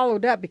 I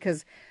followed up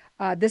because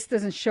this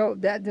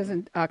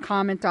doesn't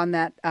comment on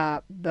that.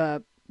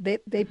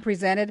 They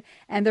presented,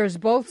 and there's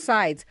both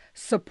sides,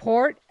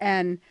 support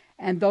and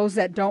those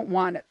that don't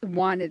want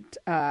it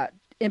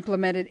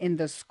implemented in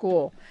the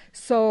school.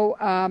 So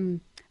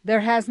there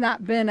has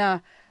not been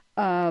a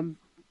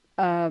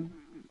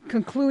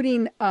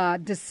concluding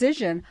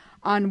decision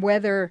on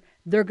whether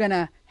they're going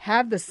to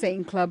have the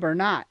Satan Club or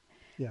not.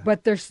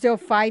 But they're still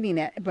fighting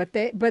it.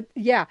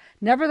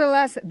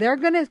 Nevertheless, they're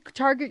going to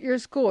target your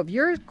school. If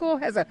your school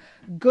has a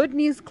good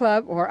news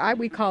club, or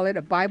we call it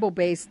a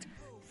Bible-based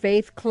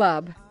faith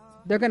club,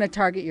 they're going to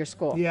target your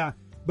school. Yeah.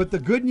 But the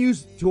good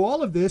news to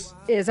all of this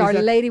is Our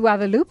Lady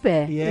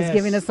Guadalupe is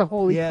giving us a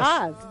holy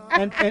cause.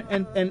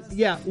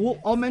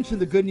 I'll mention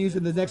the good news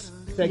in the next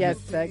segment. Yes,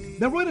 then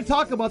we're going to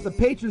talk about the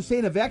patron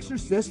saint of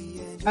exorcists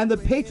and the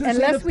patron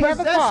saint of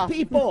possessed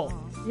people.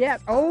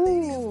 Yes.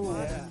 Oh,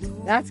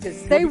 that's good.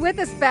 Stay with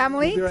us,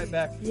 family. We'll be right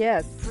back.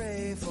 Yes.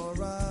 Pray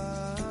for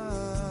us.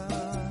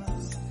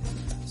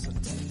 So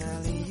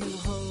tenderly you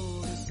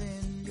hold us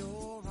in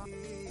your arms.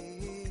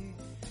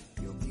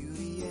 Your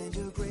beauty and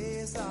your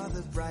grace are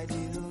the bright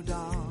little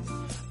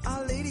dawn.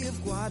 Our Lady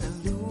of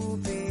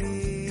Guadalupe.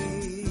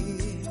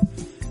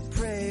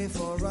 Pray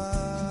for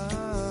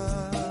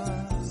us.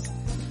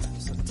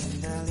 So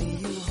tenderly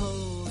you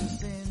hold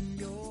us in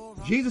your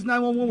arms. Jesus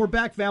 911, we're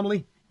back,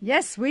 family.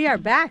 Yes, we are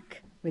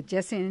back with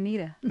Jesse and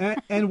Anita.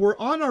 and we're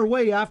on our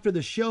way after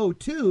the show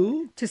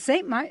to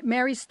St.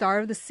 Mary's Star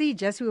of the Sea.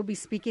 Jesse will be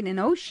speaking in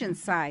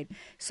Oceanside.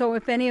 So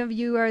if any of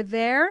you are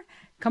there,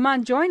 come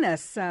on, join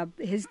us.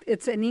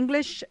 It's an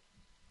English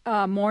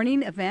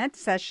morning event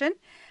session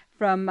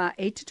from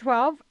 8 to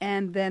 12,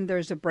 and then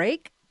there's a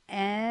break,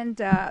 and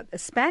a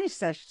Spanish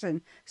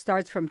session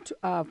starts from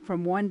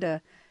 1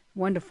 to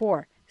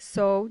 4.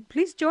 So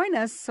please join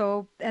us.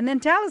 And then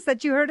tell us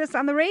that you heard us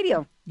on the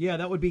radio. Yeah,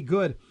 that would be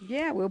good.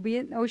 Yeah, we'll be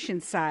in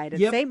Oceanside at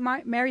St.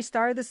 Mary's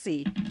Star of the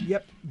Sea.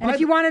 Yep. And if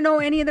you want to know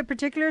any of the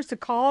particulars to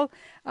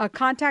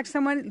contact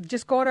someone,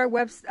 just go to our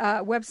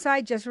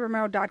website,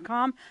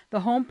 jessyromero.com. The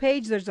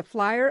homepage, there's a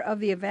flyer of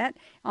the event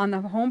on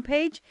the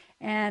homepage,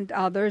 and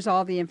there's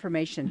all the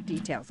information,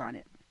 details on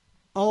it.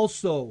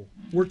 Also,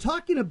 we're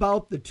talking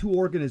about the two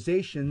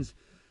organizations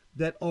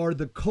that are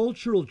the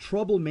cultural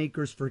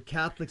troublemakers for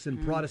Catholics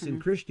and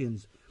Protestant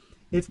Christians.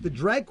 It's the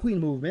drag queen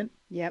movement.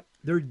 Yep.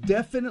 They're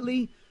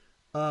definitely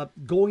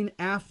going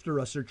after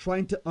us. They're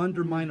trying to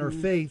undermine our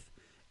faith.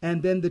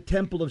 And then the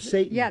Temple of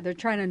Satan. Yeah, they're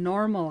trying to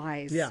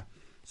normalize. Yeah.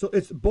 So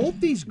it's both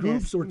these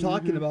groups we're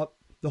talking about.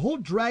 The whole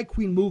drag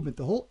queen movement,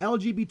 the whole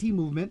LGBT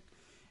movement,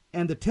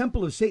 and the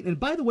Temple of Satan. And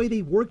by the way,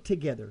 they work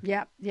together.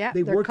 Yeah,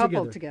 they're work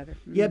coupled together.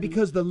 Yeah,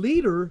 because the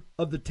leader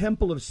of the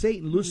Temple of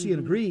Satan,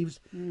 Lucian Greaves,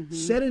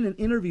 said in an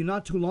interview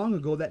not too long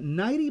ago that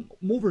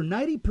over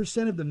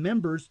 90% of the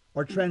members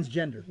are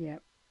transgender. Yeah.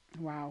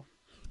 Wow.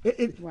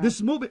 Wow.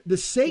 This movement, the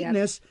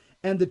Satanists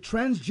and the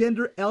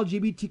transgender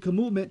LGBTQ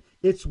movement,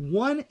 it's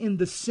one in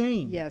the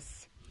same.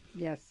 Yes.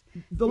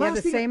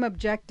 The same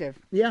objective.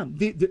 Yeah,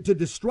 the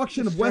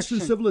destruction of Western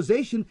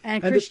civilization.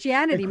 And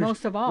Christianity,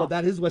 most of all. Well,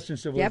 that is Western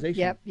civilization.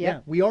 Yep. Yeah,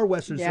 we are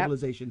Western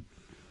civilization.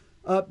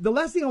 The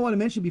last thing I want to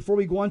mention before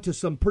we go on to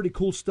some pretty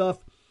cool stuff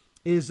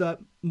is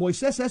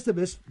Moises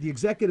Estevez, the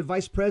executive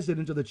vice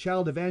president of the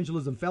Child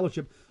Evangelism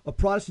Fellowship, a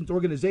Protestant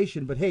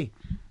organization, but hey,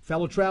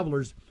 fellow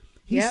travelers,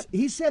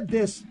 he said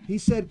this. He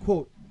said,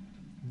 quote,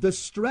 "The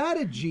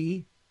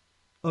strategy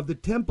of the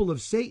Temple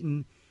of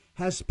Satan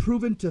has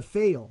proven to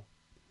fail,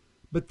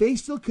 but they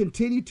still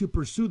continue to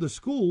pursue the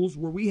schools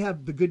where we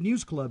have the good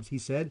news clubs," he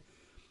said.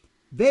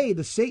 They,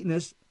 the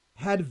Satanists,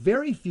 had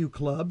very few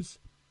clubs.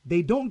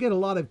 They don't get a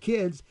lot of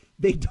kids.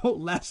 They don't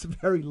last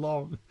very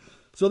long.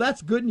 So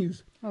that's good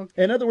news.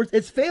 Okay. In other words,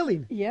 it's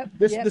failing.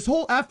 This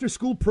whole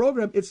after-school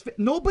program,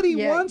 nobody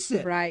wants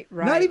it. Right.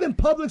 Not even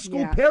public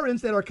school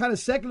parents that are kind of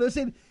secular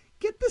saying,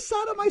 "Get this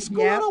out of my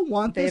school. I don't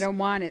want this." They don't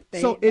want it.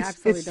 They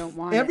absolutely don't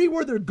want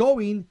everywhere they're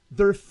going,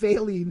 they're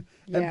failing,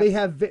 and they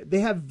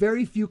have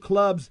very few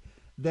clubs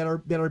that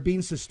are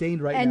being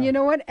sustained right now. And you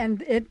know what?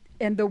 And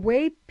the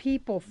way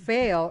people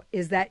fail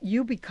is that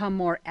you become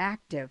more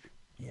active.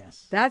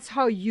 Yes. That's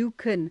how you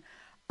can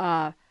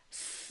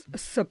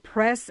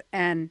suppress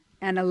and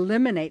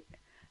eliminate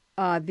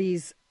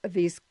these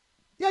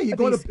you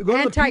go to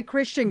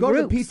anti-Christian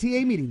groups. Go to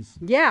PTA meetings.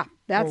 Yeah,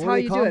 that's how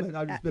you do it.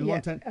 It's been a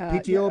long time.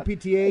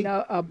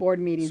 PTA. Board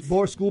meetings.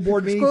 School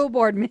board meetings. School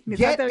board meetings.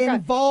 Get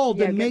involved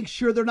and make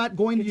sure they're not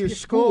going to your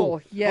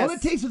school. Yes. All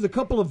it takes is a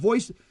couple of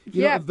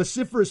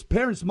vociferous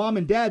parents, mom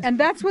and dads. And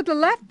that's what the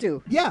left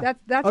do. Yeah.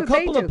 That's what a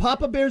couple they do. of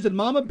Papa Bears and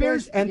Mama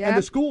Bears, and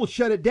the school will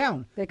shut it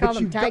down. They call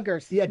them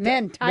tigers.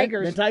 Men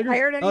tigers. Men tigers. I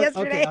heard it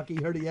yesterday. Okay,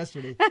 you heard it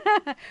yesterday.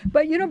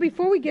 But,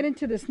 before we get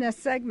into this next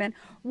segment,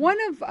 one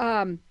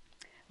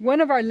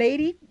of our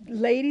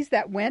ladies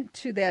that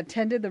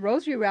attended the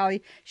Rosary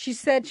rally, she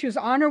said she was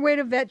on her way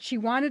to vet. She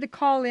wanted to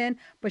call in,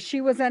 but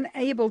she was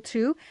unable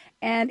to.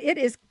 And it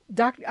is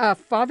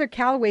Father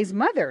Calloway's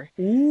mother.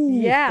 Ooh,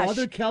 yeah,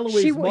 Father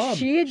Calloway's mom.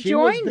 She had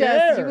joined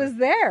us. She was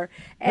there.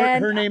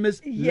 And her name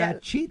is La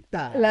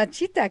Chita. La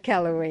Chita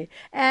Calloway.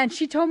 And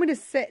she told me to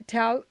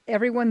tell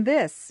everyone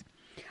this.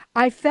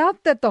 "I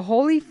felt that the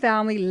Holy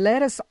Family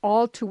led us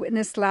all to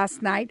witness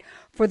last night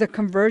for the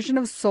conversion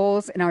of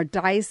souls in our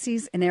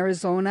diocese in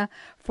Arizona,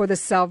 for the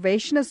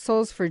salvation of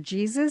souls for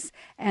Jesus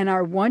and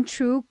our one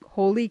true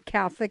Holy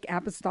Catholic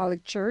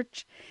Apostolic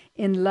Church,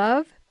 in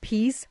love,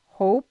 peace,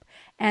 hope,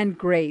 and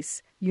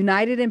grace,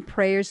 united in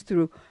prayers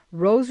through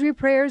rosary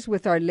prayers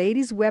with Our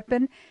Lady's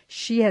weapon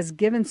she has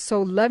given so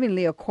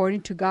lovingly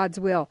according to God's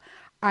will.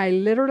 I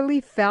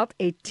literally felt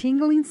a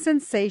tingling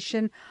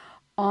sensation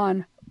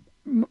on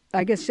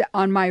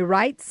my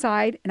right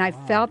side, and I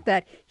felt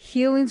that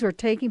healings were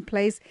taking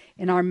place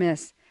in our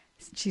midst."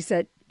 She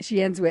said,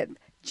 she ends with,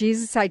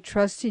 "Jesus, I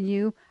trust in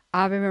you.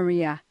 Ave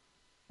Maria."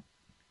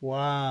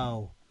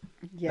 Wow.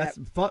 Yeah. That's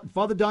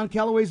Father Don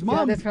Calloway's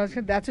mom. Yeah,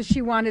 that's what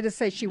she wanted to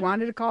say. She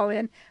wanted to call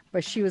in,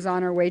 but she was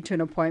on her way to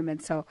an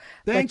appointment. So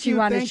thank you,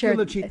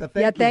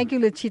 Luchita. Thank you,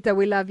 Luchita.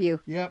 We love you.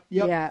 Yep.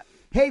 Yeah.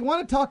 Hey,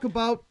 want to talk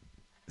about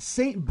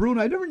St.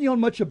 Bruno? I've never known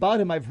much about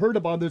him. I've heard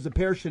about him. There's a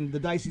parish in the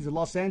Diocese of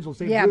Los Angeles,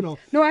 St. Bruno.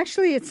 No,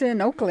 actually, it's in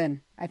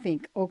Oakland, I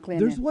think.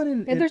 Oakland. There's one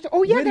in there is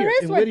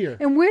one. Whittier.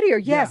 In Whittier,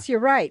 yes, you're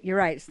right.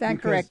 I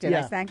stand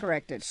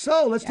corrected.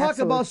 So let's talk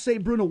about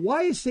St. Bruno.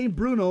 Why is St.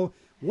 Bruno...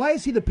 Why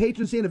is he the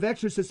patron saint of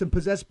exorcists and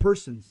possessed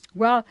persons?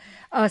 Well,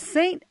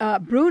 Saint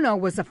Bruno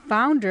was a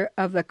founder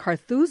of the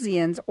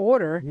Carthusians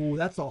order. Ooh,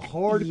 that's a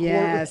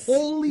hardcore,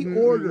 holy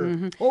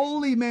order,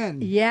 holy men.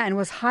 Yeah, and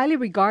was highly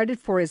regarded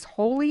for his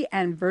holy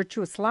and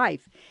virtuous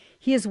life.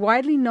 He is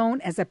widely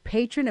known as a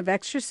patron of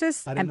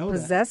exorcists and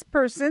possessed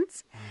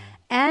persons,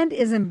 and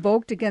is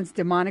invoked against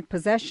demonic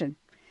possession.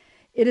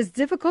 It is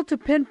difficult to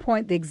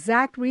pinpoint the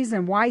exact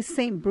reason why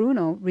Saint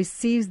Bruno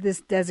receives this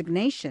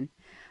designation,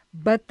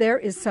 but there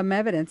is some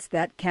evidence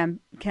that can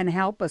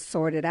help us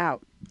sort it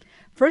out.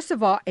 First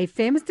of all, a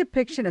famous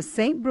depiction of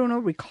Saint Bruno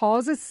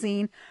recalls a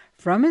scene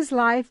from his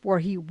life where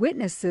he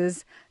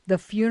witnesses the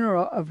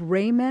funeral of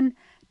Raymond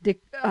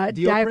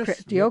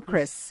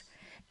Diocris,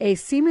 a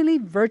seemingly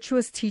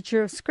virtuous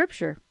teacher of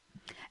Scripture.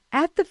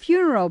 At the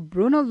funeral,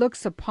 Bruno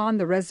looks upon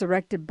the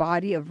resurrected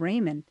body of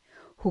Raymond,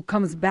 who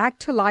comes back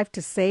to life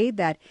to say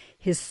that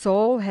his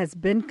soul has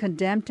been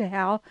condemned to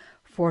hell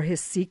for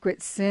his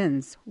secret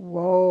sins.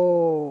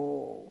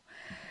 Whoa.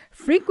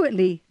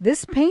 Frequently,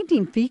 this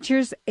painting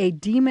features a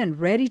demon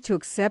ready to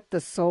accept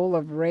the soul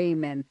of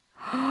Raymond.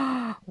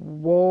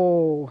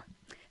 Whoa.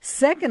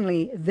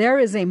 Secondly, there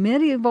is a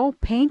medieval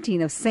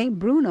painting of St.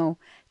 Bruno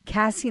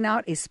casting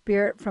out a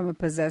spirit from a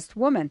possessed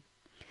woman.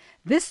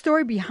 This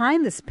story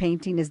behind this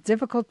painting is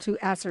difficult to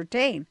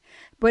ascertain,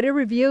 but it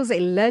reveals a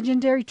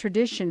legendary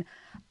tradition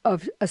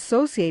of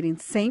associating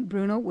St.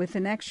 Bruno with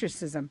an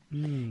exorcism.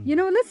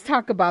 Let's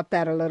talk about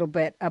that a little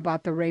bit,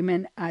 about the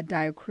Raymond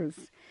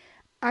Diocris.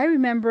 I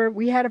remember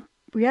we had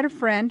a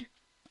friend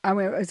it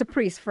was a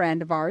priest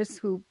friend of ours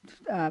who,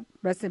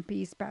 rest in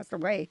peace, passed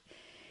away.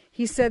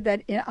 He said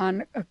that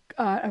on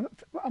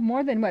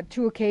more than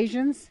 2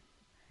 occasions,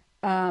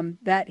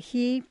 that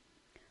he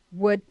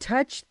would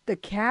touch the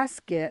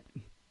casket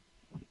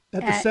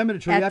at the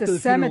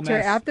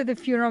cemetery after the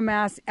funeral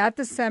mass at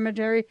the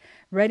cemetery,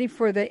 ready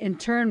for the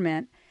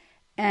interment,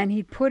 and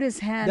he'd put his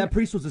hand. That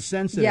priest was a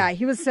sensitive. Yeah,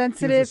 he was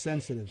sensitive.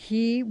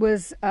 He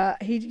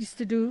used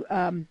to do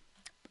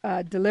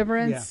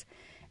deliverance. Yeah.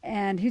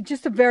 And he's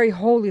just a very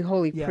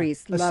holy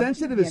priest. A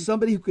sensitive is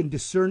somebody who can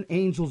discern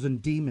angels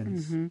and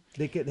demons. Mm-hmm.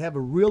 They can have a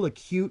real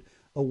acute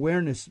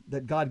awareness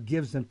that God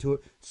gives them to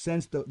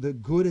sense the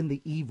good and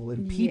the evil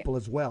in people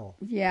as well.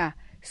 Yeah.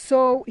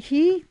 So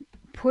he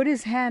put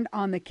his hand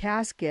on the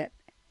casket,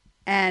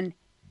 and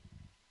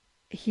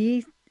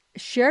he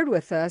shared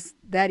with us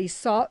that he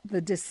saw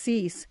the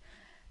deceased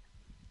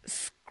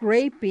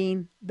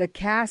scraping the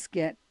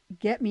casket.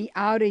 Get me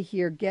out of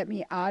here! Get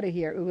me out of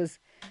here! It was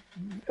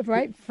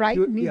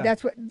frightened me.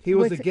 That's what he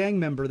was a gang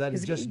member that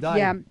had just died.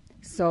 Yeah.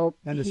 So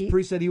this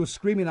priest said he was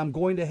screaming, "I'm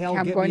going to hell!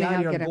 Get me out of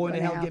here! I'm going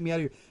to hell! Get me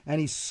out of here!"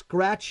 And he's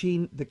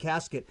scratching the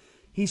casket.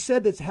 He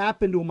said that's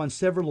happened to him on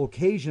several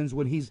occasions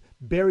when he's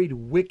buried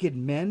wicked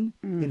men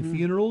in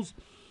funerals.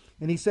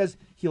 And he says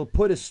he'll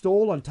put a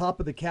stole on top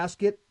of the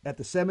casket at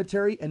the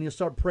cemetery, and he'll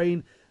start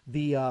praying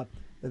the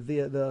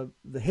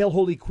Hail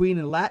Holy Queen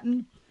in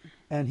Latin.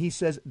 And he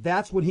says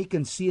that's when he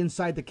can see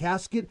inside the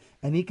casket,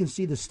 and he can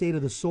see the state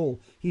of the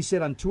soul. He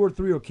said on 2 or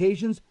 3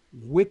 occasions,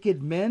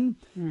 wicked men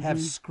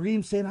have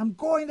screamed saying, "I'm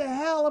going to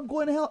hell, I'm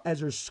going to hell," as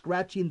they're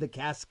scratching the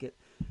casket.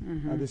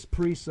 This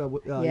priest,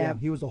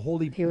 he was a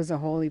holy. He was a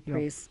holy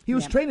priest. He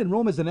was trained in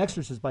Rome as an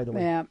exorcist, by the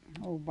way. Yeah.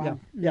 Oh wow.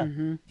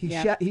 Yeah.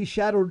 He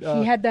shadowed.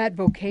 He had that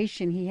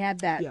vocation. He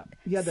had that.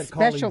 He had that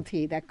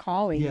specialty. Calling. That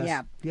calling.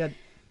 Yes. Yeah.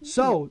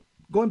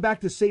 Going back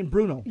to Saint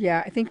Bruno.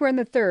 Yeah, I think we're in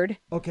the third.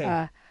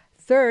 Okay.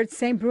 Third,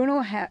 Saint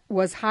Bruno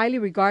was highly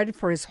regarded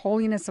for his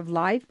holiness of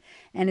life,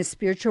 and his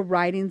spiritual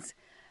writings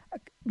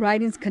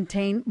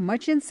contain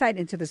much insight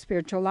into the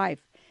spiritual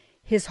life.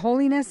 His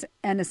holiness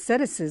and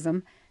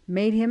asceticism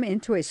made him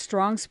into a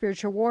strong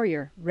spiritual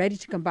warrior, ready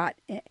to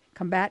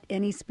combat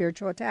any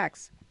spiritual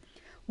attacks.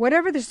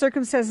 Whatever the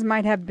circumstances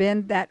might have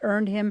been that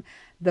earned him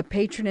the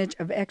patronage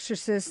of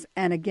exorcists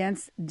and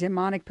against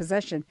demonic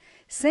possession,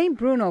 Saint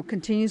Bruno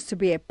continues to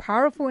be a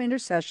powerful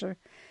intercessor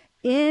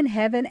in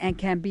heaven and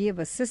can be of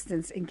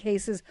assistance in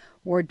cases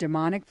where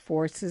demonic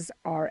forces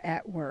are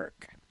at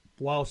work.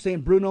 Wow,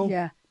 Saint Bruno.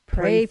 Yeah,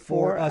 pray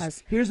for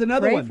us. Here's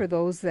another one. Pray for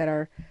those that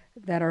are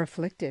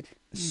afflicted.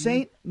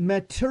 Saint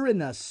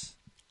Mathurinus,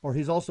 or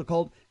he's also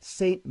called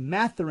Saint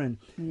Mathurin,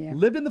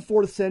 lived in the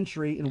 4th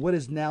century in what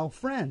is now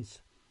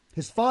France.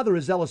 His father,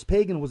 a zealous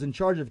pagan, was in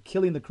charge of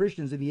killing the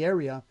Christians in the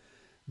area,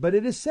 but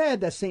it is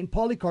said that Saint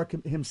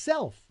Polycarp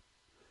himself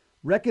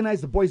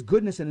recognized the boy's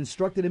goodness and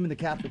instructed him in the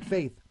Catholic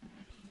faith.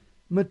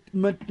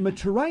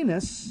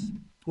 Mathurinus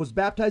was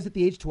baptized at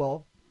the age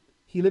 12.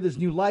 He lived his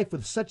new life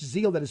with such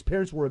zeal that his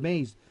parents were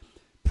amazed.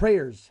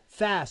 Prayers,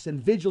 fasts,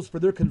 and vigils for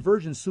their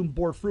conversion soon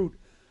bore fruit.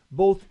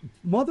 Both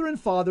mother and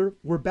father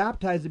were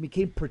baptized and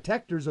became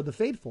protectors of the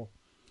faithful.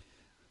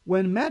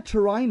 When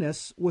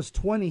Mathurinus was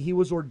 20, he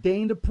was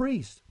ordained a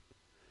priest.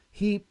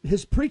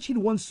 His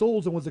preaching won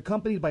souls and was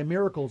accompanied by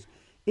miracles.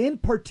 In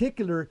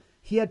particular,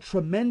 he had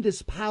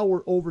tremendous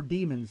power over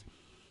demons.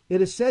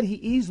 It is said he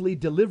easily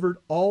delivered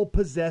all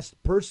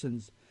possessed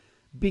persons.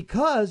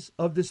 Because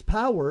of this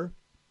power,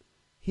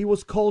 he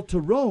was called to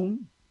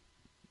Rome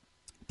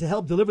to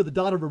help deliver the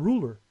daughter of a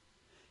ruler.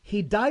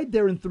 He died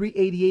there in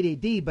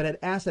 388 AD, but had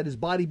asked that his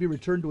body be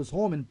returned to his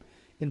home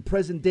in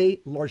present-day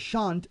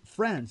Lorchant,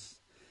 France.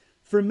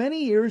 For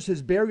many years,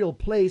 his burial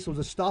place was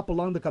a stop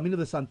along the Camino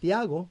de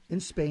Santiago in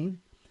Spain.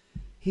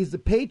 He's the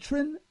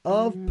patron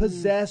of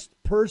possessed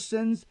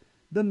persons,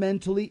 the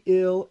mentally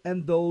ill,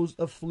 and those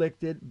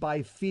afflicted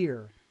by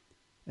fear.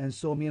 And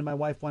so me and my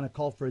wife want to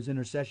call for his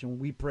intercession when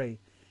we pray.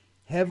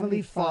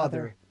 Heavenly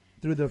Father,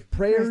 through the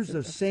prayers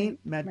of Saint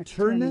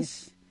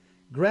Mathurinus,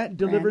 grant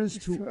deliverance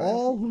to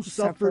all who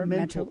suffer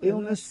mental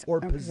illness or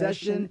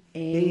possession.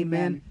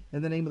 Amen.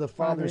 In the name of the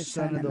Father,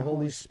 Son, and the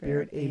Holy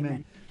Spirit.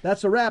 Amen.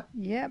 That's a wrap.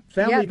 Yep.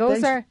 Family,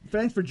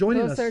 thanks for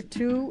joining us. Those are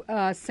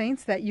 2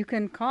 saints that you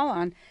can call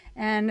on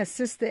and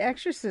assist the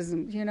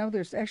exorcism. You know,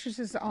 there's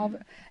exorcisms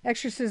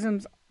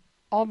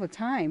all the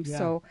time. Yeah.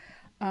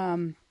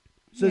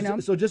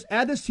 So, just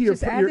add this to your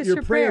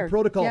prayer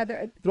protocol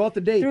throughout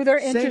the day. Through their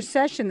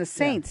intercession, the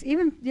saints. Yeah.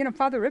 Even,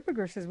 Father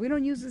Ripperger says we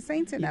don't use the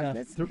saints enough.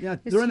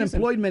 They're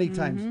unemployed many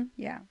times.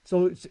 Yeah.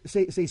 So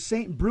say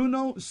Saint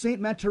Bruno,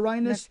 Saint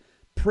Mathurinus,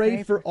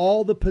 pray for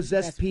all the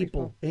possessed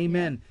people.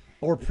 Amen. Yeah.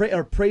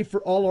 Or pray for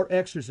all our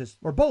exorcists.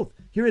 Or both.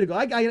 Here we go.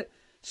 I got it.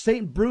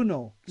 Saint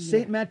Bruno,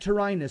 Saint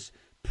Mathurinus,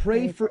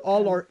 pray for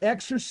all our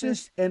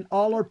exorcists and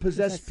all our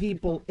possessed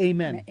people.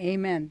 Amen.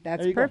 Amen.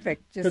 That's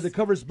perfect. Because it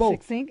covers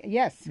both.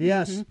 Yes.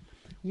 Yes.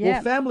 Yeah.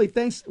 Well, family,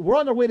 thanks. We're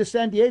on our way to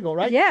San Diego,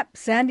 right? Yep,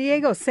 San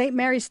Diego, St.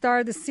 Mary's Star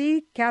of the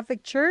Sea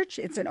Catholic Church.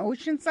 It's in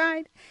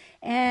Oceanside.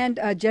 And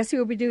Jesse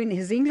will be doing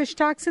his English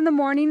talks in the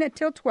morning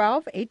until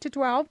 12, 8 to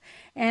 12.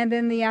 And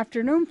then the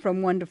afternoon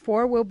from 1 to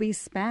 4 will be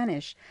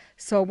Spanish.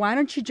 So why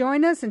don't you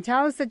join us and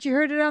tell us that you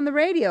heard it on the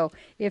radio?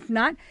 If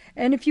not,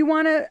 and if you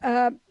want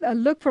to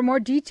look for more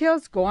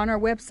details, go on our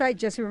website,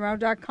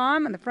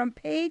 jessieromero.com, on the front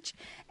page.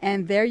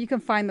 And there you can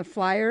find the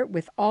flyer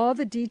with all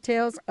the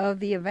details of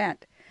the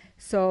event.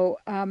 So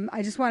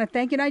I just want to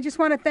thank you. And I just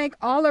want to thank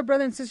all our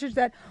brothers and sisters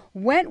that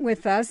went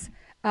with us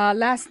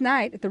last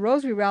night at the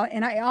Rosary Rally.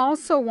 And I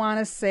also want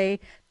to say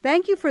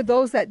thank you for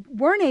those that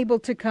weren't able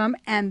to come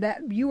and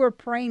that you were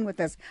praying with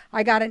us.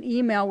 I got an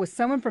email with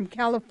someone from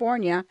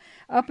California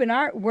up in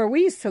where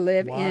we used to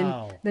live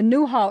in the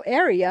Newhall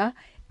area,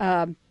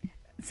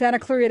 Santa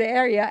Clarita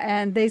area.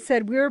 And they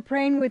said, we were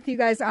praying with you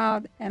guys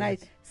out. And I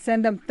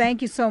send them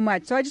thank you so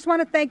much. So I just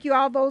want to thank you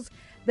all those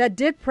that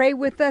did pray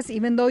with us,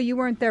 even though you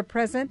weren't there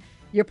present.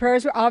 Your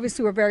prayers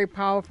were very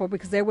powerful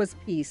because there was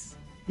peace.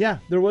 Yeah,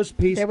 there was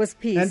peace. There was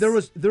peace. And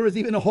there was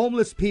even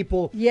homeless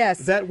people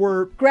that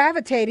were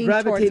gravitating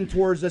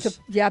towards us.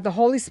 The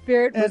Holy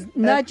Spirit was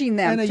nudging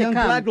them to come. And a young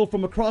black girl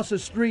from across the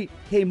street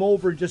came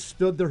over and just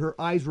stood there. Her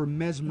eyes were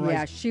mesmerized.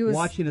 Yeah, she was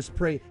watching us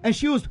pray. And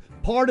she was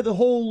part of the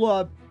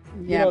whole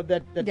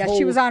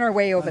she was on her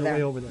way over there.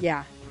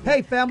 Yeah.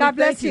 Hey, family, God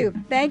bless you.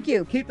 Thank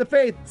you. Keep the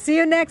faith. See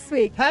you next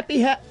week.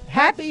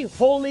 Happy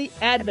Holy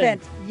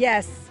Advent.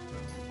 Yes.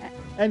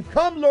 And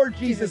come, Lord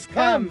Jesus,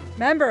 come.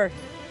 Remember,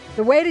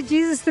 the way to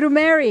Jesus through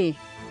Mary.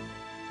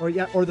 Or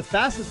the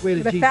fastest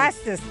way to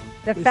Jesus.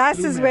 The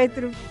fastest way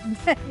through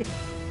Mary.